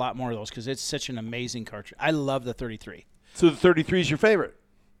 we'd sell a lot more of those because it's such an amazing cartridge. I love the 33. So the 33 is your favorite?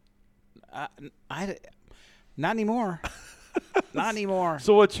 Not anymore. Not anymore.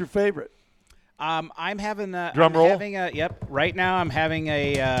 So what's your favorite? I'm having a Drum roll? Right now I'm having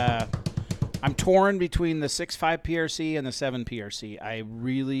I'm torn between the 6.5 PRC and the 7 PRC. I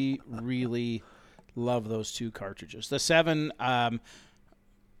really, really love those two cartridges. The 7, I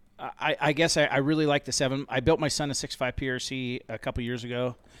guess I really like the 7. I built my son a 6.5 PRC a couple years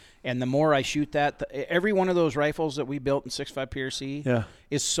ago, and the more I shoot that, every one of those rifles that we built in 6.5 PRC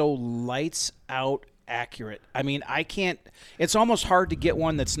is so lights out accurate. I mean, I can't. It's almost hard to get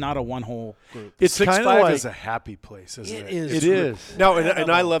one that's not a one-hole group. It's 6.5 like, is a happy place, isn't it? It is. It is. No,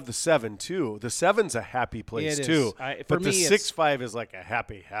 and I love the 7 too. The 7's a happy place It is. too. For But the me, 6.5 is like a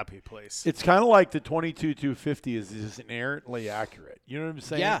happy place. It's kind of like the 22-250 is just inherently accurate. You know what I'm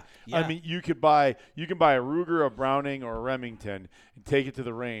saying? Yeah. I mean, you can buy a Ruger, a Browning, or a Remington and take it to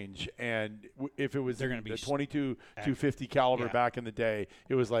the range, and if it was They're gonna be the 22-250 caliber back in the day,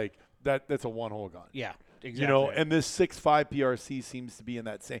 it was like that's a one-hole gun. Yeah. Exactly. You know, and this 6.5 PRC seems to be in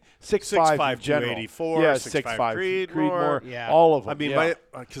that same 6.5 6.5 in general. 284, Yeah, 6.5 Creedmoor. Yeah. All of them. I mean, yeah.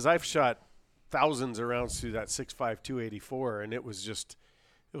 because I've shot thousands of rounds through that 6.5 284, and it's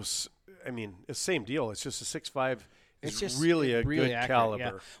the same deal. It's just a 6.5 is just really a good accurate, caliber.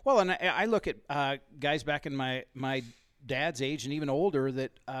 yeah. Well, and I look at guys back in my dad's age and even older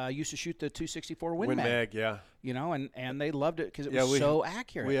that used to shoot the 264 Win Mag. Yeah. You know, and they loved it because it was so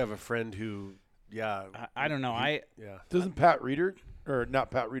accurate. We have a friend who, I don't know. Doesn't Pat Reeder or not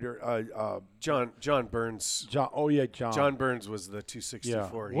Pat Reeder? John Burns. John. Oh yeah, John. John Burns was the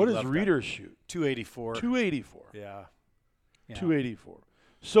 264. Yeah. He What does loved Reeder that. shoot? 284. 284. Yeah. 284.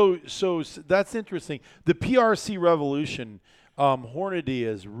 So that's interesting. The PRC revolution, Hornady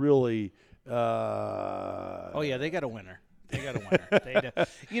is really. Oh yeah, they got a winner. They got a winner.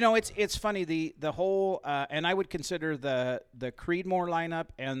 You know, it's funny the whole and I would consider the Creedmoor lineup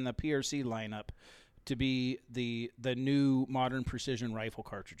and the PRC lineup to be the new modern precision rifle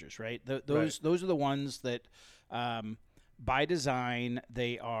cartridges, right? Those are the ones that by design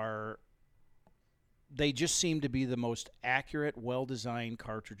they just seem to be the most accurate, well-designed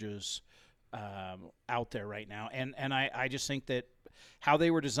cartridges out there right now. And I just think that how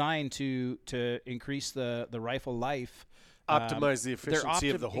they were designed to increase the rifle life, Optimize the efficiency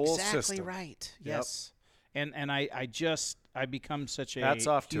of the whole exactly system. Right. Yep. Yes. And I become such a Hats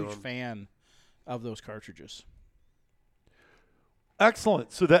off to huge 'em. fan of those cartridges.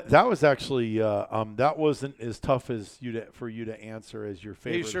 Excellent. So that was actually that wasn't as tough as for you to answer as your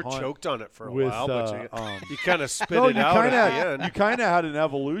favorite. You sure hunt choked on it for a with, while, but you kind of spit no, it out at the end. you kind of had an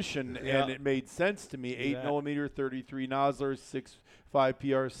evolution, Yeah. and it made sense to me. 8mm, 33 Nosler, 6.5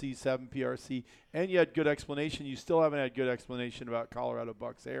 PRC, 7 PRC, and you had good explanation. You still haven't had good explanation about Colorado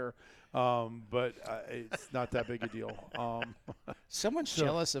Buck's hair, but it's not that big a deal. Someone's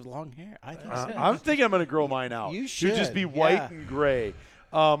jealous of long hair. I think so. I'm thinking I'm going to grow mine out. You It'd just should, be white yeah. and gray.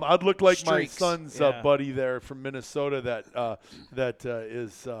 I'd look like Streaks. my son's buddy there from Minnesota that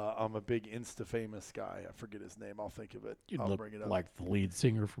is I'm a big Insta famous guy. I forget his name. I'll think of it. You'd I'll look bring it up. like the lead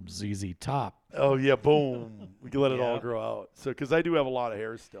singer from ZZ Top. Oh yeah, boom. We can let it all grow out. So because I do have a lot of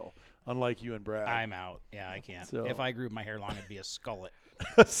hair still, unlike you and Brad. I'm out. Yeah, I can't. So. If I grew my hair long, it'd be a skullet.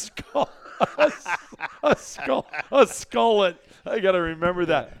 A skull. A skullet. I got to remember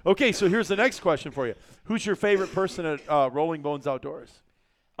that. Okay, so here's the next question for you. Who's your favorite person at Rolling Bones Outdoors?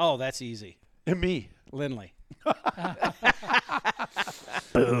 Oh, that's easy. And me. Lindley.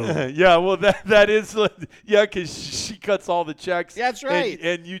 Yeah, well, that is, because she cuts all the checks. That's right.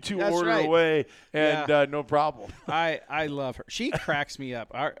 And you two That's order right. away, and no problem. I love her. She cracks me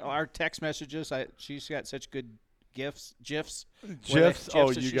up. Our text messages, she's got such good GIFs. GIFs? Oh,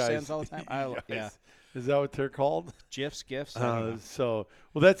 that you she guys. sends all the time. Yeah. Is that what they're called? GIFs. So,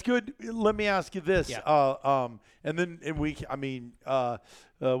 well, that's good. Let me ask you this. Yeah. What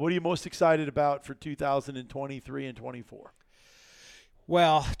are you most excited about for 2023 and 24?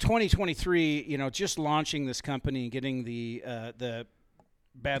 Well, 2023, just launching this company and getting the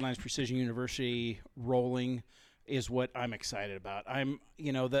Badlands Precision University rolling is what I'm excited about.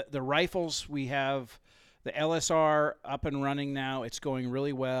 The rifles we have, the LSR up and running now. It's going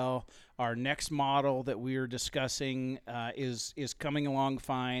really well. Our next model that we are discussing is coming along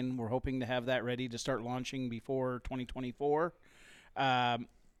fine. We're hoping to have that ready to start launching before 2024.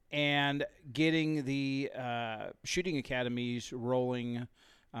 And getting the shooting academies rolling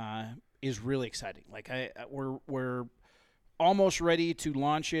is really exciting. Like we're almost ready to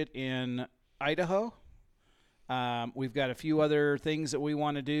launch it in Idaho. We've got a few other things that we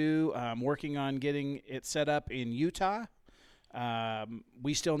want to do. Working on getting it set up in Utah.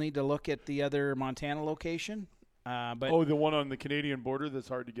 We still need to look at the other Montana location. The one on the Canadian border that's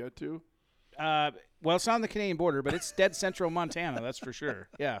hard to get to? Well, it's not on the Canadian border, but it's dead central Montana, that's for sure.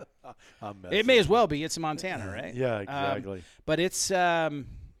 Yeah. It may as well be. It's in Montana, right? Yeah, exactly. But it's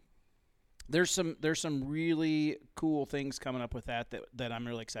there's some really cool things coming up with that I'm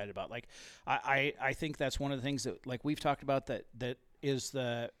really excited about. Like I think that's one of the things that, like, we've talked about that is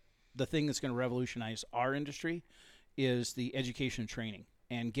the thing that's going to revolutionize our industry is the education and training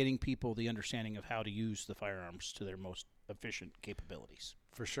and getting people the understanding of how to use the firearms to their most efficient capabilities.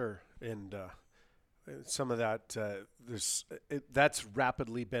 For sure. And some of that, that's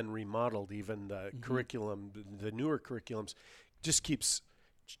rapidly been remodeled. Even the curriculum, the newer curriculums, just keeps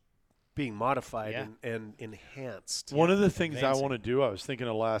being modified and enhanced. One of the things I want to do, I was thinking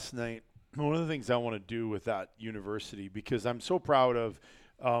of last night, one of the things I want to do with that university, because I'm so proud of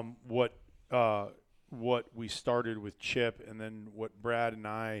what we started with Chip, and then what Brad and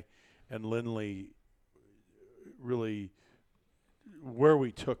I and Lindley really, where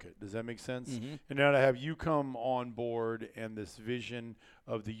we took it. Does that make sense? Mm-hmm. And now to have you come on board and this vision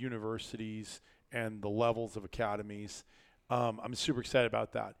of the universities and the levels of academies, I'm super excited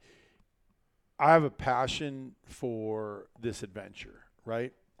about that. I have a passion for this adventure,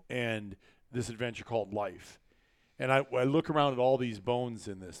 right? And this adventure called life. And I look around at all these bones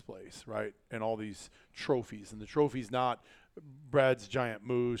in this place, right? And all these trophies. And the trophy's not Brad's giant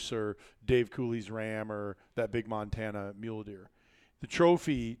moose or Dave Cooley's ram or that big Montana mule deer. The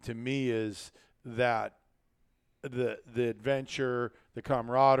trophy to me is that the adventure, the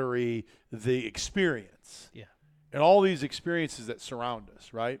camaraderie, the experience. Yeah. And all these experiences that surround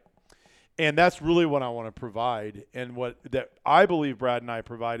us, right? And that's really what I want to provide, and what that I believe Brad and I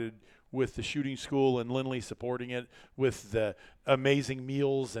provided with the shooting school and Lindley supporting it with the amazing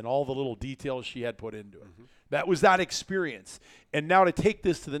meals and all the little details she had put into it. Mm-hmm. That was that experience. And now to take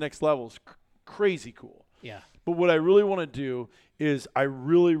this to the next level is crazy cool. Yeah. But what I really want to do is I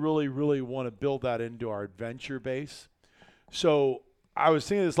really, really, really want to build that into our adventure base. So I was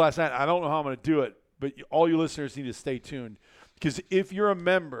thinking this last night. I don't know how I'm going to do it, but all you listeners need to stay tuned, because if you're a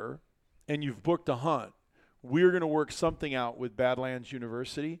member and you've booked a hunt, we're going to work something out with Badlands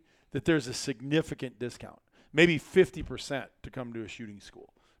University that there's a significant discount, maybe 50% to come to a shooting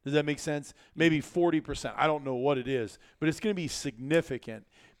school. Does that make sense? Maybe 40%. I don't know what it is, but it's going to be significant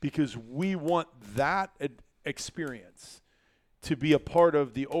because we want that experience to be a part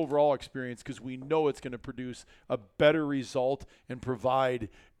of the overall experience, because we know it's going to produce a better result and provide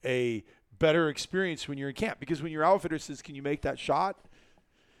a better experience when you're in camp. Because when your outfitter says, can you make that shot?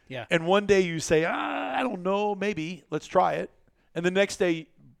 Yeah. And one day you say, I don't know, maybe, let's try it. And the next day,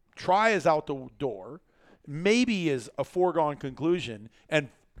 try is out the door. Maybe is a foregone conclusion. And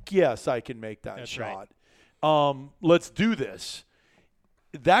yes, I can make that shot. Right. Let's do this.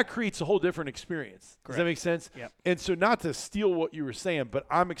 that creates a whole different experience. Correct. Does that make sense? Yep. And so not to steal what you were saying, but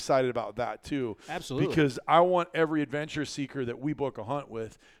I'm excited about that too. Absolutely. Because I want every adventure seeker that we book a hunt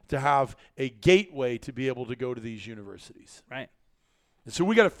with to have a gateway to be able to go to these universities. Right. And so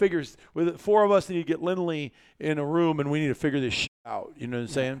we got to figure, with 4 of us need to get Lindley in a room and we need to figure this shit out. You know what I'm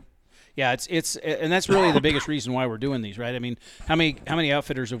saying? Yeah, it's and that's really the biggest reason why we're doing these, right? I mean, how many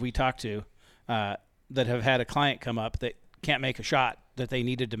outfitters have we talked to that have had a client come up that can't make a shot that they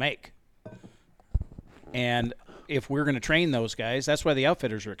needed to make? And if we're going to train those guys, that's why the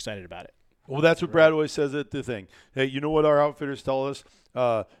outfitters are excited about it. Well, that's what Brad always says at the thing. Hey, you know what our outfitters tell us?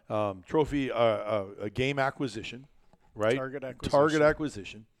 Trophy, a game acquisition, right? Target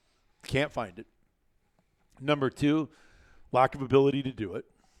acquisition. Can't find it. Number 2, lack of ability to do it.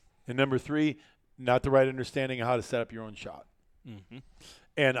 And number 3, not the right understanding of how to set up your own shot. Mm-hmm.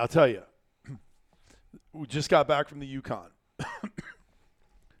 And I'll tell you, we just got back from the Yukon.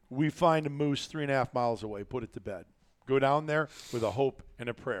 We find a moose 3.5 miles away, put it to bed. Go down there with a hope and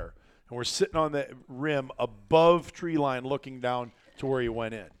a prayer. And we're sitting on the rim above tree line looking down to where he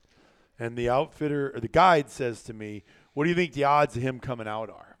went in. And the outfitter, or the guide says to me, what do you think the odds of him coming out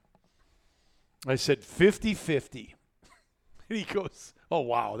are? I said 50-50. And he goes, oh,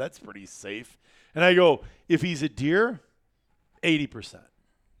 wow, that's pretty safe. And I go, if he's a deer, 80%.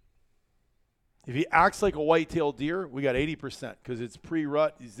 If he acts like a white-tailed deer, we got 80% because it's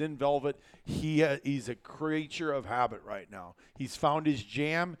pre-rut. He's in velvet. He's a creature of habit right now. He's found his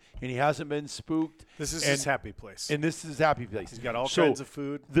jam, and he hasn't been spooked. This is his happy place. And this is his happy place. He's got all kinds of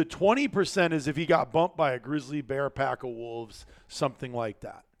food. The 20% is if he got bumped by a grizzly bear, pack of wolves, something like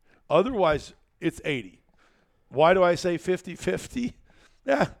that. Otherwise, it's 80. Why do I say 50-50?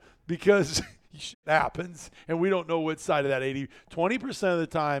 Yeah, because shit happens, and we don't know which side of that 80. 20% of the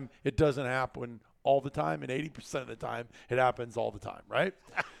time, it doesn't happen all the time, and 80% of the time, it happens all the time, right?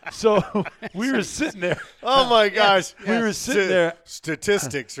 So we were sitting there. Oh, my gosh. We were sitting there.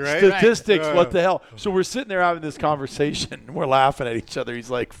 Statistics, right? Statistics, what the hell? So we're sitting there having this conversation, and we're laughing at each other. He's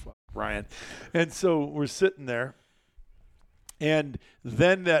like, fuck, Ryan. And so we're sitting there, and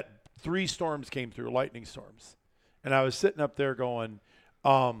then that 3 storms came through, lightning storms. And I was sitting up there going,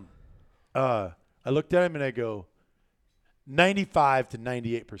 I looked at him and I go, 95 to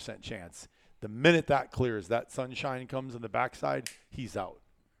 98% chance. The minute that clears, that sunshine comes on the backside, he's out.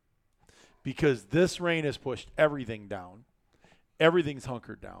 Because this rain has pushed everything down. Everything's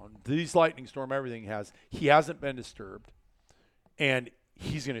hunkered down. These lightning storm, everything has. He hasn't been disturbed. And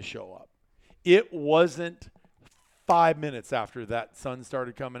he's going to show up. It wasn't 5 minutes after that sun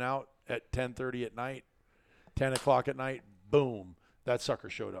started coming out at 10:30 at night, 10 o'clock at night, boom, that sucker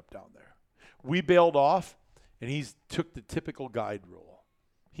showed up down there. We bailed off, and he took the typical guide rule.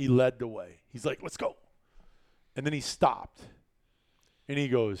 He led the way. He's like, let's go. And then he stopped, and he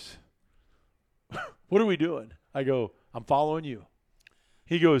goes, what are we doing? I go, I'm following you.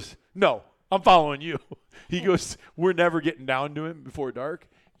 He goes, no, I'm following you. He goes, we're never getting down to him before dark.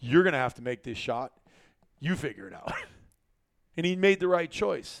 You're going to have to make this shot. You figure it out. And he made the right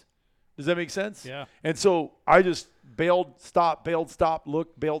choice. Does that make sense? Yeah. And so I just bailed, stop,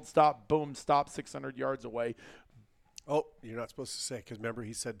 look, bailed, stop, boom, stop, 600 yards away. Oh, you're not supposed to say, because remember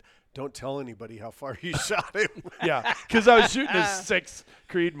he said, don't tell anybody how far you shot him. Yeah, because I was shooting a 6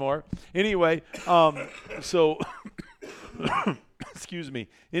 Creedmoor. Anyway, so, excuse me.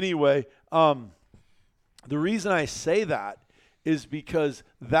 Anyway, the reason I say that is because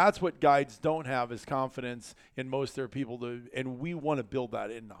that's what guides don't have is confidence in most of their people, and we want to build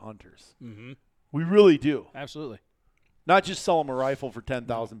that into hunters. Mm-hmm. We really do. Absolutely. Not just sell them a rifle for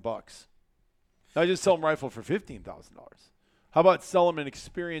 $10,000. Not just sell them a rifle for $15,000. How about sell them an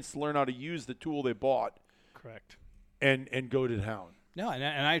experience to learn how to use the tool they bought? Correct. And go to town. No, and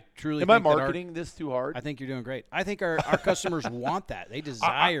I truly Am I marketing this too hard? I think you're doing great. I think our customers want that. They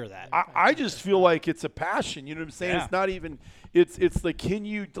desire that. I just feel like it's a passion. You know what I'm saying? Yeah. It's not even – it's like,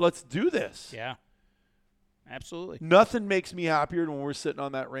 let's do this. Yeah. Absolutely. Nothing makes me happier than when we're sitting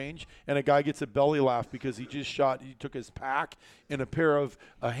on that range and a guy gets a belly laugh because he took his pack and a pair of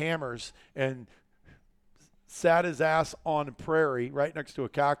hammers and sat his ass on a prairie right next to a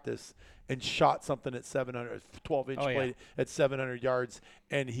cactus and shot something at 12-inch blade at 700 yards.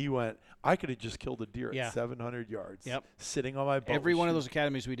 And he went, I could have just killed a deer at 700 yards sitting on my boat. Every one of those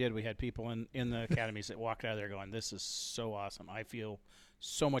academies we did, we had people in the academies that walked out of there going, this is so awesome. I feel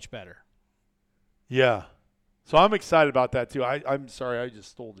so much better. Yeah. So I'm excited about that, too. I'm sorry I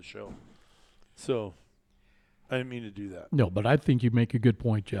just stole the show. So I didn't mean to do that. No, but I think you make a good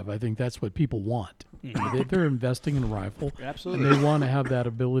point, Jeff. I think that's what people want. Mm-hmm. They're investing in a rifle. Absolutely. And they want to have that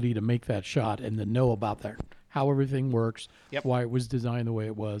ability to make that shot and to know about that how everything works, Yep. why it was designed the way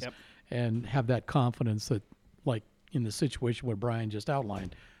it was, Yep. and have that confidence that, like in the situation what Brian just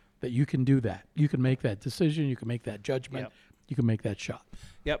outlined, that you can do that. You can make that decision. You can make that judgment. Yep. You can make that shot.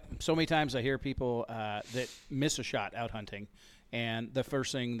 Yep. So many times I hear people that miss a shot out hunting, and the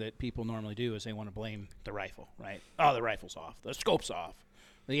first thing that people normally do is they want to blame the rifle, right? Oh, the rifle's off. The scope's off.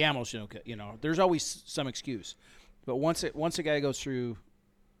 The ammo's no good. There's always some excuse. But once a guy goes through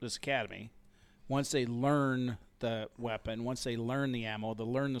this academy, once they learn the weapon, once they learn the ammo, they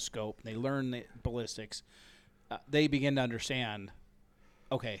learn the scope, they learn the ballistics, they begin to understand,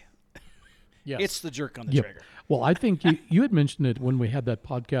 okay, Yes. it's the jerk on the Yep. trigger. Well, I think you had mentioned it when we had that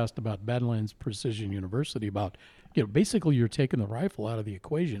podcast about Badlands Precision University about, basically you're taking the rifle out of the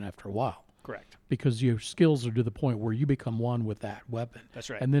equation after a while Correct. because your skills are to the point where you become one with that weapon. That's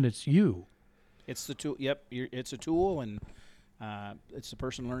right. And then it's you. It's the tool. Yep, it's a tool, and it's the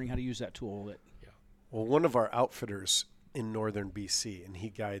person learning how to use that tool. Well, one of our outfitters in northern BC, and he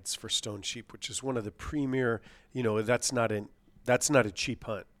guides for Stone Sheep, which is one of the premier. That's not a cheap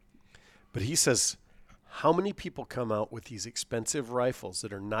hunt, but he says, how many people come out with these expensive rifles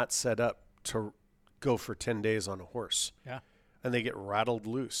that are not set up to go for 10 days on a horse? Yeah. And they get rattled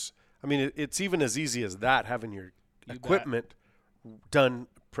loose. I mean, it's even as easy as that, having your equipment done,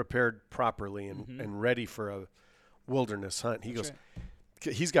 prepared properly and ready for a wilderness hunt. He goes,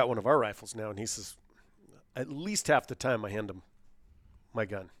 he's got one of our rifles now, and he says, at least half the time I hand him my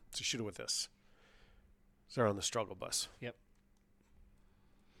gun to shoot it with this. So they're on the struggle bus. Yep.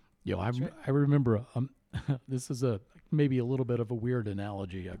 I remember, this is maybe a little bit of a weird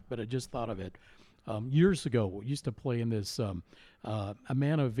analogy, but I just thought of it. Years ago, we used to play in this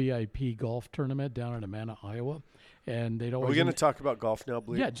Amana VIP golf tournament down in Amana, Iowa. And they'd always. Are we going to talk about golf now,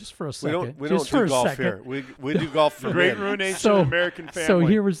 Bleep? Yeah, just for a second. We don't do golf here. We do golf for Great men. ruination of American family. So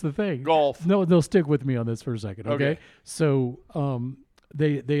here was the thing. Golf. No, stick with me on this for a second, okay? Okay. So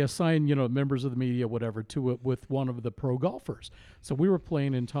they assign, members of the media, whatever, to it with one of the pro golfers. So we were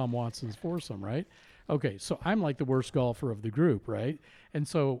playing in Tom Watson's foursome, right? Okay, so I'm like the worst golfer of the group, right? And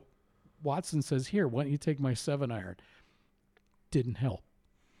so Watson says, here, why don't you take my 7-iron? Didn't help.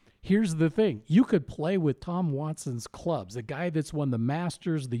 Here's the thing. You could play with Tom Watson's clubs, the guy that's won the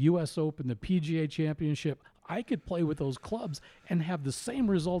Masters, the U.S. Open, the PGA Championship. I could play with those clubs and have the same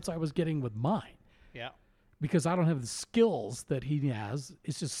results I was getting with mine. Yeah. Because I don't have the skills that he has.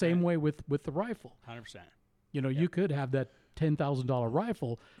 It's the same way with the rifle. 100%. You could have that $10,000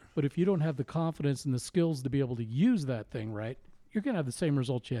 rifle, but if you don't have the confidence and the skills to be able to use that thing right, you're going to have the same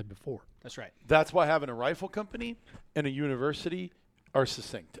results you had before. That's right. That's why having a rifle company and a university are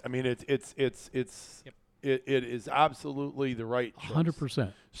succinct. I mean, it is absolutely the right choice.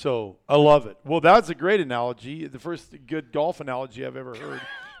 100%. So I love it. Well, that's a great analogy. The first good golf analogy I've ever heard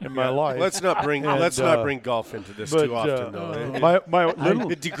in my life. Let's not bring golf into this too often, though.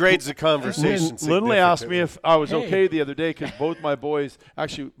 It degrades the conversation. Lindley asked me if I was okay the other day because both my boys,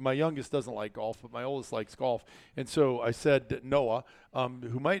 actually my youngest doesn't like golf, but my oldest likes golf. And so I said that Noah,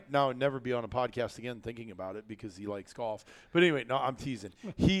 who might now never be on a podcast again thinking about it because he likes golf. But anyway, no, I'm teasing.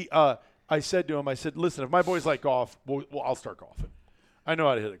 I said to him, listen, if my boys like golf, well, I'll start golfing. I know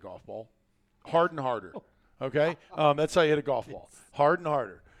how to hit a golf ball. Hard and harder. Okay? That's how you hit a golf ball. Hard and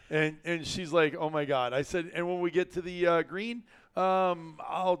harder. And she's like, oh, my God. I said, and when we get to the green,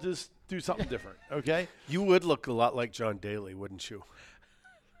 I'll just do something different, okay? You would look a lot like John Daly, wouldn't you?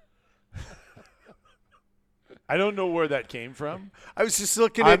 I don't know where that came from. I was just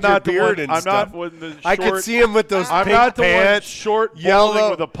looking at your beard and stuff. I'm not one the short, I could see him with those I'm pink not the pants, one short, yellow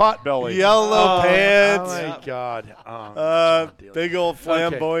balding with a pot belly. Yellow pants. Oh, my God. Big old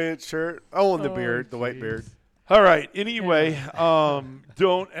flamboyant shirt. Oh, and the beard, the white beard. All right. Anyway,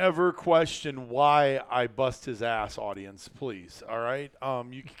 don't ever question why I bust his ass, audience, please. All right.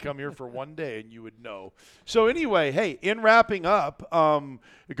 You can come here for one day and you would know. So anyway, hey, in wrapping up, go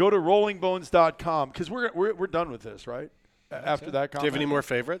to rollingbones.com because we're done with this, right? After that comment. Do you have any more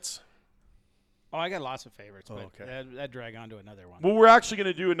favorites? Oh, I got lots of favorites, but okay. that'd drag on to another one. Well, we're actually going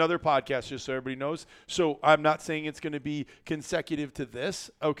to do another podcast just so everybody knows. So I'm not saying it's going to be consecutive to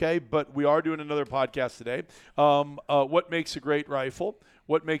this, okay? But we are doing another podcast today. What makes a great rifle?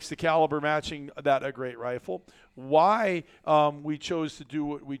 What makes the caliber matching that a great rifle? Why we chose to do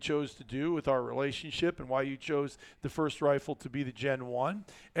what we chose to do with our relationship and why you chose the first rifle to be the Gen 1.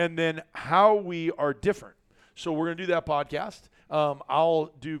 And then how we are different. So we're going to do that podcast.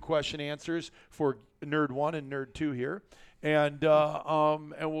 I'll do question answers for Nerd 1 and Nerd 2 here, and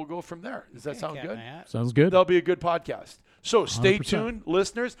we'll go from there. Does that sound good? Sounds good. That'll be a good podcast. So stay 100%. tuned,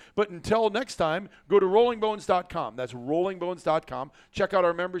 listeners. But until next time, go to rollingbones.com. That's rollingbones.com. Check out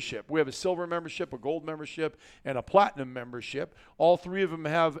our membership. We have a silver membership, a gold membership, and a platinum membership. All three of them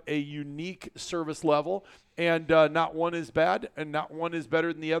have a unique service level. And not one is bad and not one is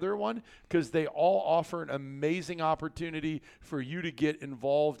better than the other one, because they all offer an amazing opportunity for you to get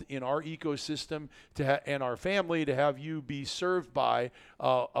involved in our ecosystem and our family, to have you be served by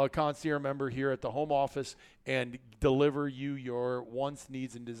a concierge member here at the home office and deliver you your wants,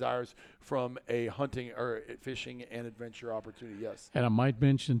 needs, and desires from a hunting or fishing and adventure opportunity. Yes. And I might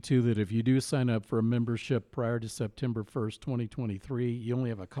mention, too, that if you do sign up for a membership prior to September 1st, 2023, you only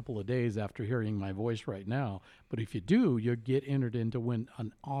have a couple of days after hearing my voice right now. But if you do, you'll get entered in to win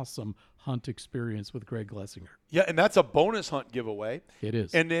an awesome hunt experience with Greg Glessinger. Yeah, and that's a bonus hunt giveaway. It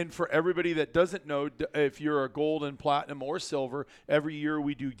is. And then for everybody that doesn't know, if you're a gold and platinum or silver, every year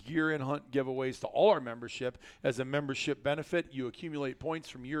we do gear and hunt giveaways to all our membership as a membership benefit. You accumulate points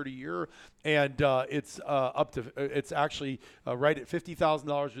from year to year, and it's actually right at $50,000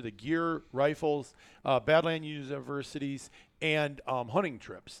 worth of gear, rifles, Badlands universities, and hunting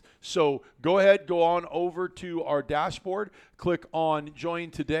trips. So go ahead, go on over to our dashboard, click on Join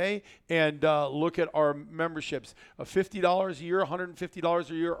Today, and look at our memberships. $50 a year, $150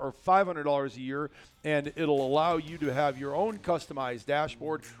 a year, or $500 a year, and it'll allow you to have your own customized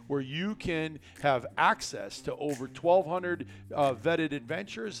dashboard where you can have access to over 1,200 vetted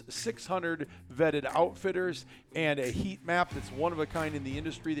adventures, 600 vetted outfitters, and a heat map that's one of a kind in the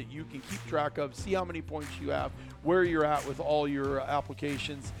industry that you can keep track of, see how many points you have, where you're at with all your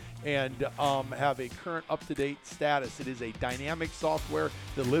applications, and have a current up-to-date status. It is a dynamic software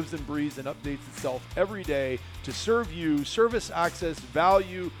that lives and breathes and updates itself every day to serve you service access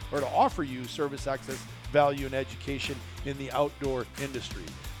value, or to offer you service access value and education in the outdoor industry.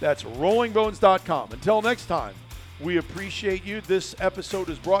 That's rollingbones.com. Until next time, we appreciate you. This episode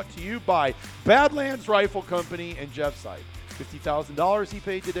is brought to you by Badlands Rifle Company and Jeff Sipe. $50,000 he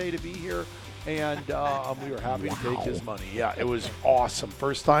paid today to be here. And we were happy to take his money. Yeah, it was awesome.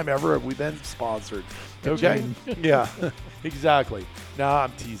 First time ever we've been sponsored. Okay? Yeah, exactly. Nah,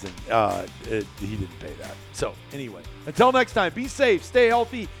 I'm teasing. He didn't pay that. So anyway, until next time, be safe, stay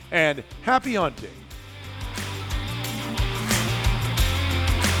healthy, and happy hunting.